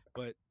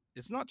 But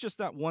it's not just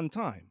that one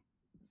time.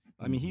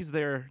 I mean, Mhm. he's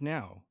there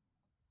now.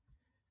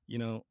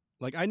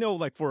 Like I know,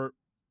 like for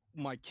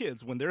my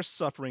kids, when they're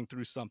suffering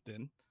through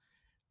something,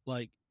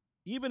 like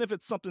even if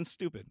it's something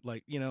stupid,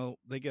 like,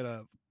 they get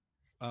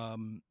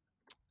um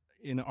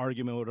in an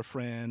argument with a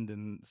friend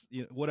and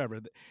whatever,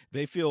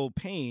 they feel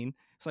pain.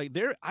 It's like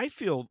I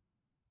feel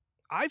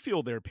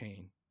their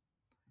pain.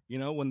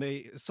 When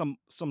they some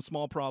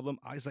small problem,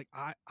 I was like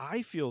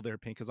I feel their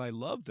pain because I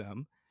love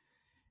them.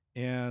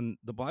 And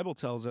the Bible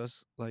tells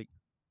us,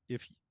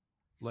 if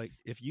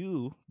if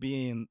you,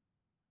 being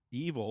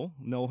evil,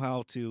 know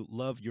how to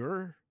love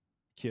your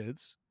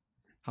kids,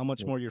 how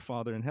much Yeah. more your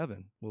Father in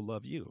heaven will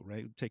love you,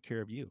 right? Take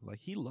care of you. Like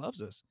he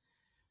loves us.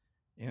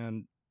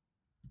 And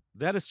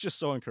that is just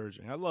so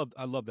encouraging. I love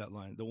that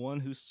line. The one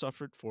who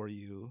suffered for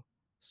you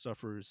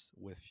suffers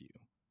with you.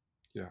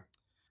 Yeah.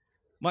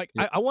 Mike,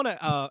 Yeah. I want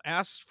to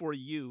ask for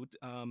you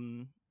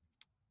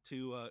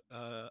to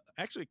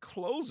actually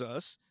close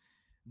us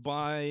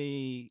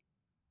by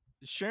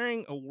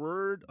sharing a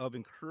word of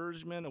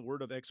encouragement, a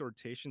word of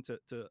exhortation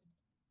to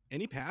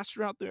any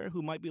pastor out there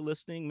who might be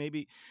listening.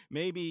 Maybe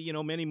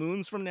many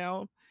moons from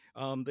now,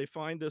 they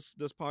find this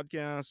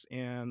podcast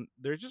and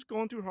they're just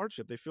going through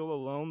hardship. They feel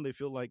alone. They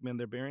feel like, man,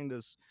 they're bearing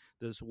this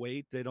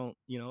weight. They don't,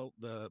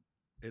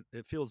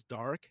 it feels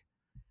dark.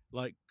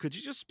 Like, could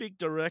you just speak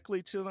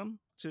directly to them,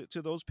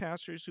 to those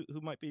pastors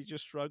who might be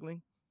just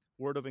struggling?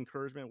 Word of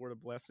encouragement, word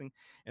of blessing,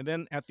 and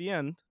then at the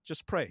end,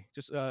 just pray.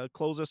 Just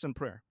close us in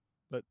prayer.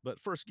 But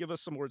first, give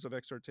us some words of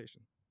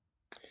exhortation.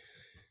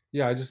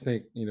 Yeah, I just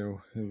think,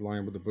 in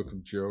line with the book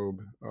of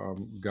Job,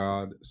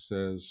 God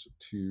says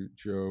to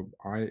Job,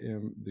 I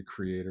am the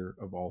creator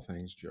of all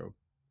things, Job.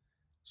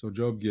 So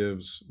Job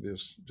gives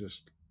this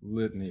just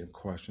litany of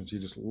questions. He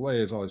just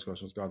lays all these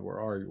questions. God, where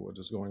are you? What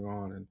is going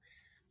on?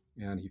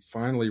 And he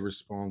finally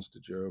responds to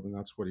Job, and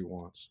that's what he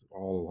wants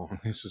all along.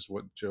 This is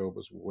what Job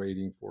was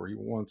waiting for. He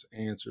wants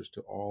answers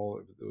to all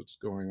of what's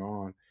going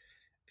on.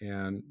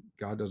 And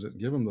God doesn't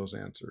give him those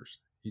answers.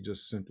 He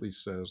just simply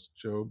says,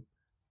 Job,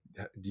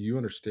 do you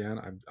understand?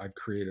 I've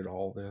created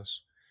all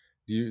this.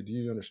 Do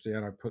you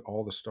understand? I put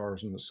all the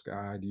stars in the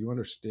sky. Do you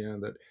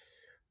understand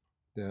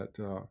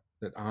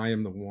that I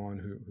am the one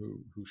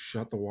who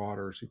shut the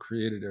waters, who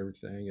created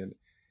everything? And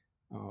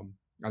um,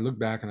 I look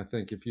back and I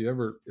think if you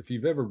ever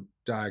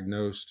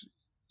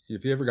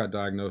got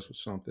diagnosed with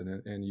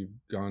something, and you've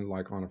gone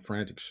like on a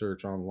frantic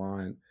search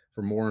online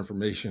for more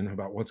information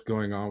about what's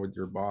going on with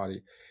your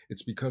body,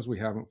 it's because we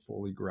haven't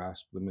fully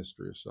grasped the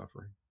mystery of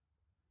suffering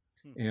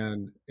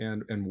Hmm.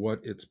 and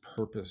what its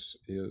purpose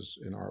is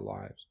in our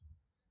lives.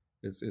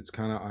 It's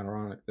kind of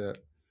ironic that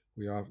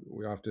we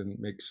often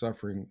make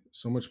suffering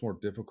so much more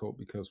difficult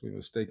because we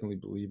mistakenly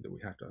believe that we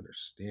have to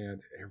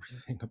understand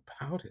everything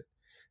about it,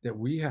 that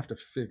we have to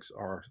fix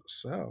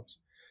ourselves,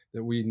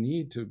 that we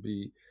need to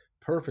be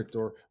perfect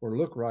or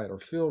look right or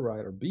feel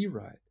right or be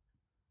right.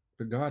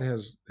 But God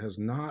has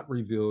not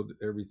revealed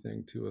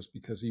everything to us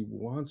because He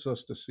wants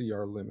us to see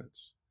our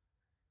limits.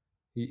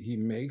 He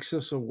makes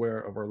us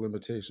aware of our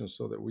limitations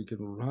so that we can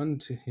run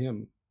to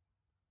Him,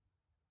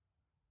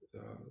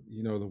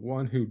 the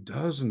one who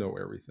does know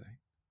everything.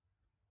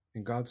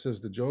 And God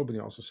says to Job, and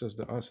He also says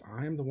to us,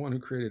 I am the one who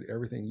created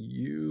everything.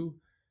 You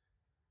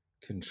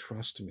can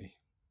trust me.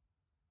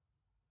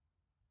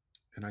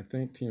 And I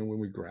think, when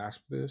we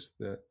grasp this,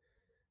 that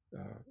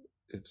uh,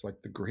 it's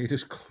like the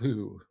greatest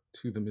clue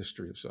to the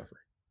mystery of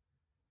suffering,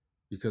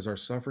 because our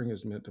suffering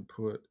is meant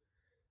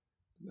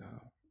uh,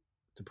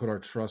 to put our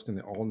trust in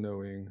the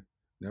all-knowing,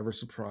 never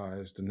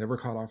surprised, and never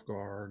caught off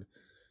guard,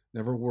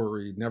 never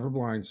worried, never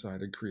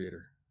blindsided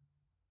Creator.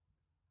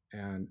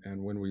 And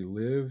when we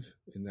live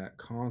in that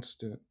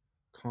constant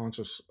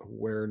conscious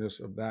awareness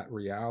of that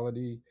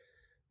reality,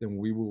 then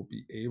we will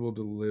be able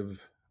to live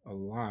a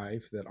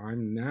life that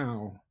I'm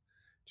now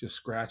just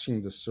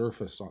scratching the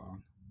surface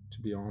on,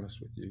 to be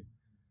honest with you,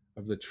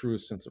 of the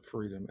truest sense of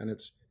freedom. And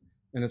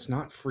it's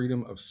not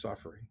freedom of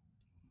suffering.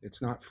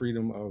 It's not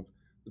freedom of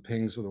the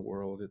pains of the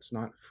world. It's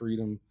not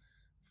freedom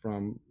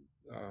from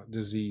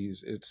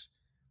disease.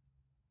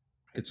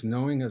 It's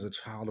knowing as a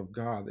child of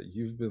God that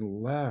you've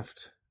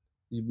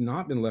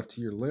not been left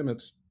to your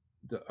limits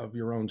of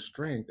your own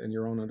strength and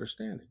your own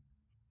understanding.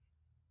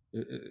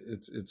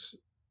 It's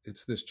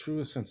this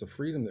truest sense of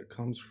freedom that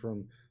comes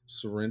from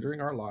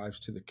surrendering our lives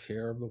to the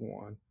care of the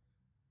one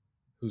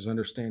whose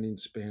understanding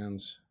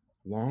spans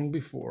long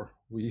before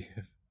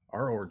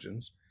our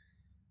origins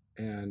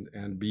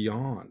and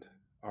beyond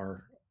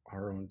our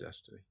our own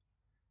destiny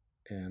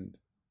and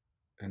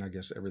and I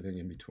guess everything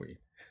in between.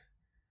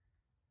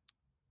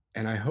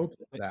 And I hope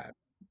that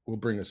will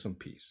bring us some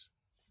peace.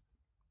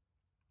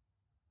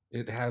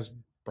 It has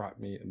brought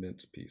me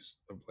immense peace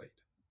of late.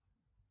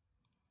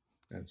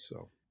 And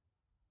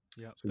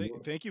Yeah. so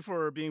Thank you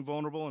for being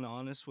vulnerable and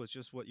honest with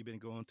just what you've been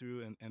going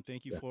through. And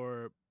thank you yeah,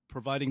 for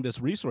providing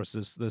this resource,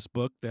 this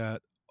book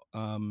that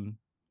um,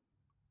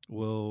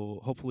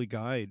 will hopefully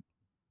guide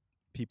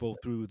people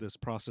through this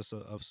process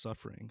of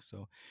suffering.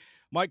 So,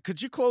 Mike,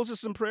 could you close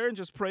us in prayer and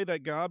just pray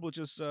that God will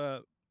just yeah,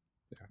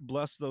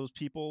 bless those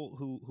people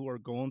who are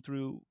going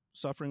through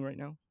suffering right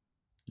now?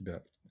 you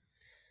bet.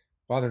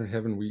 Father in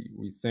heaven,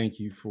 we thank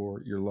you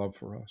for your love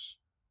for us.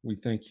 We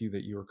thank you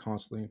that you are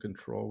constantly in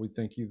control. We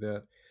thank you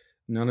that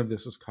none of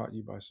this has caught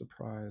you by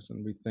surprise.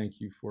 And we thank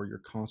you for your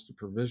constant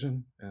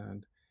provision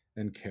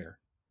and care.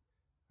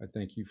 I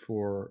thank you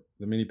for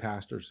the many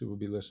pastors who will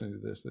be listening to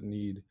this that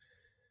need,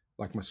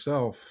 like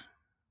myself,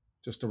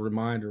 just a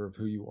reminder of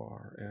who you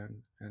are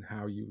and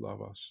how you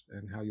love us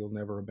and how you'll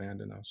never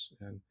abandon us.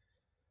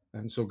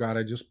 And so, God,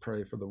 I just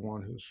pray for the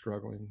one who's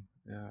struggling,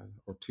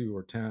 or two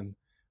or 10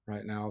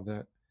 right now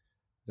that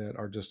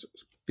are just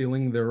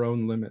feeling their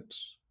own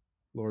limits.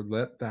 Lord,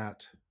 let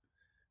that,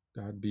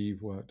 God, be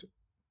what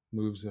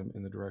moves them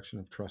in the direction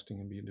of trusting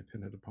and being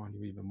dependent upon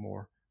you even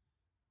more.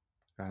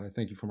 God, I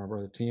thank you for my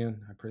brother Tian.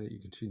 I pray that you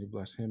continue to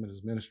bless him and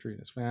his ministry and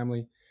his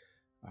family.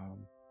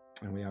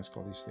 And we ask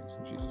all these things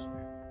in Jesus'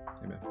 name.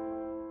 Amen.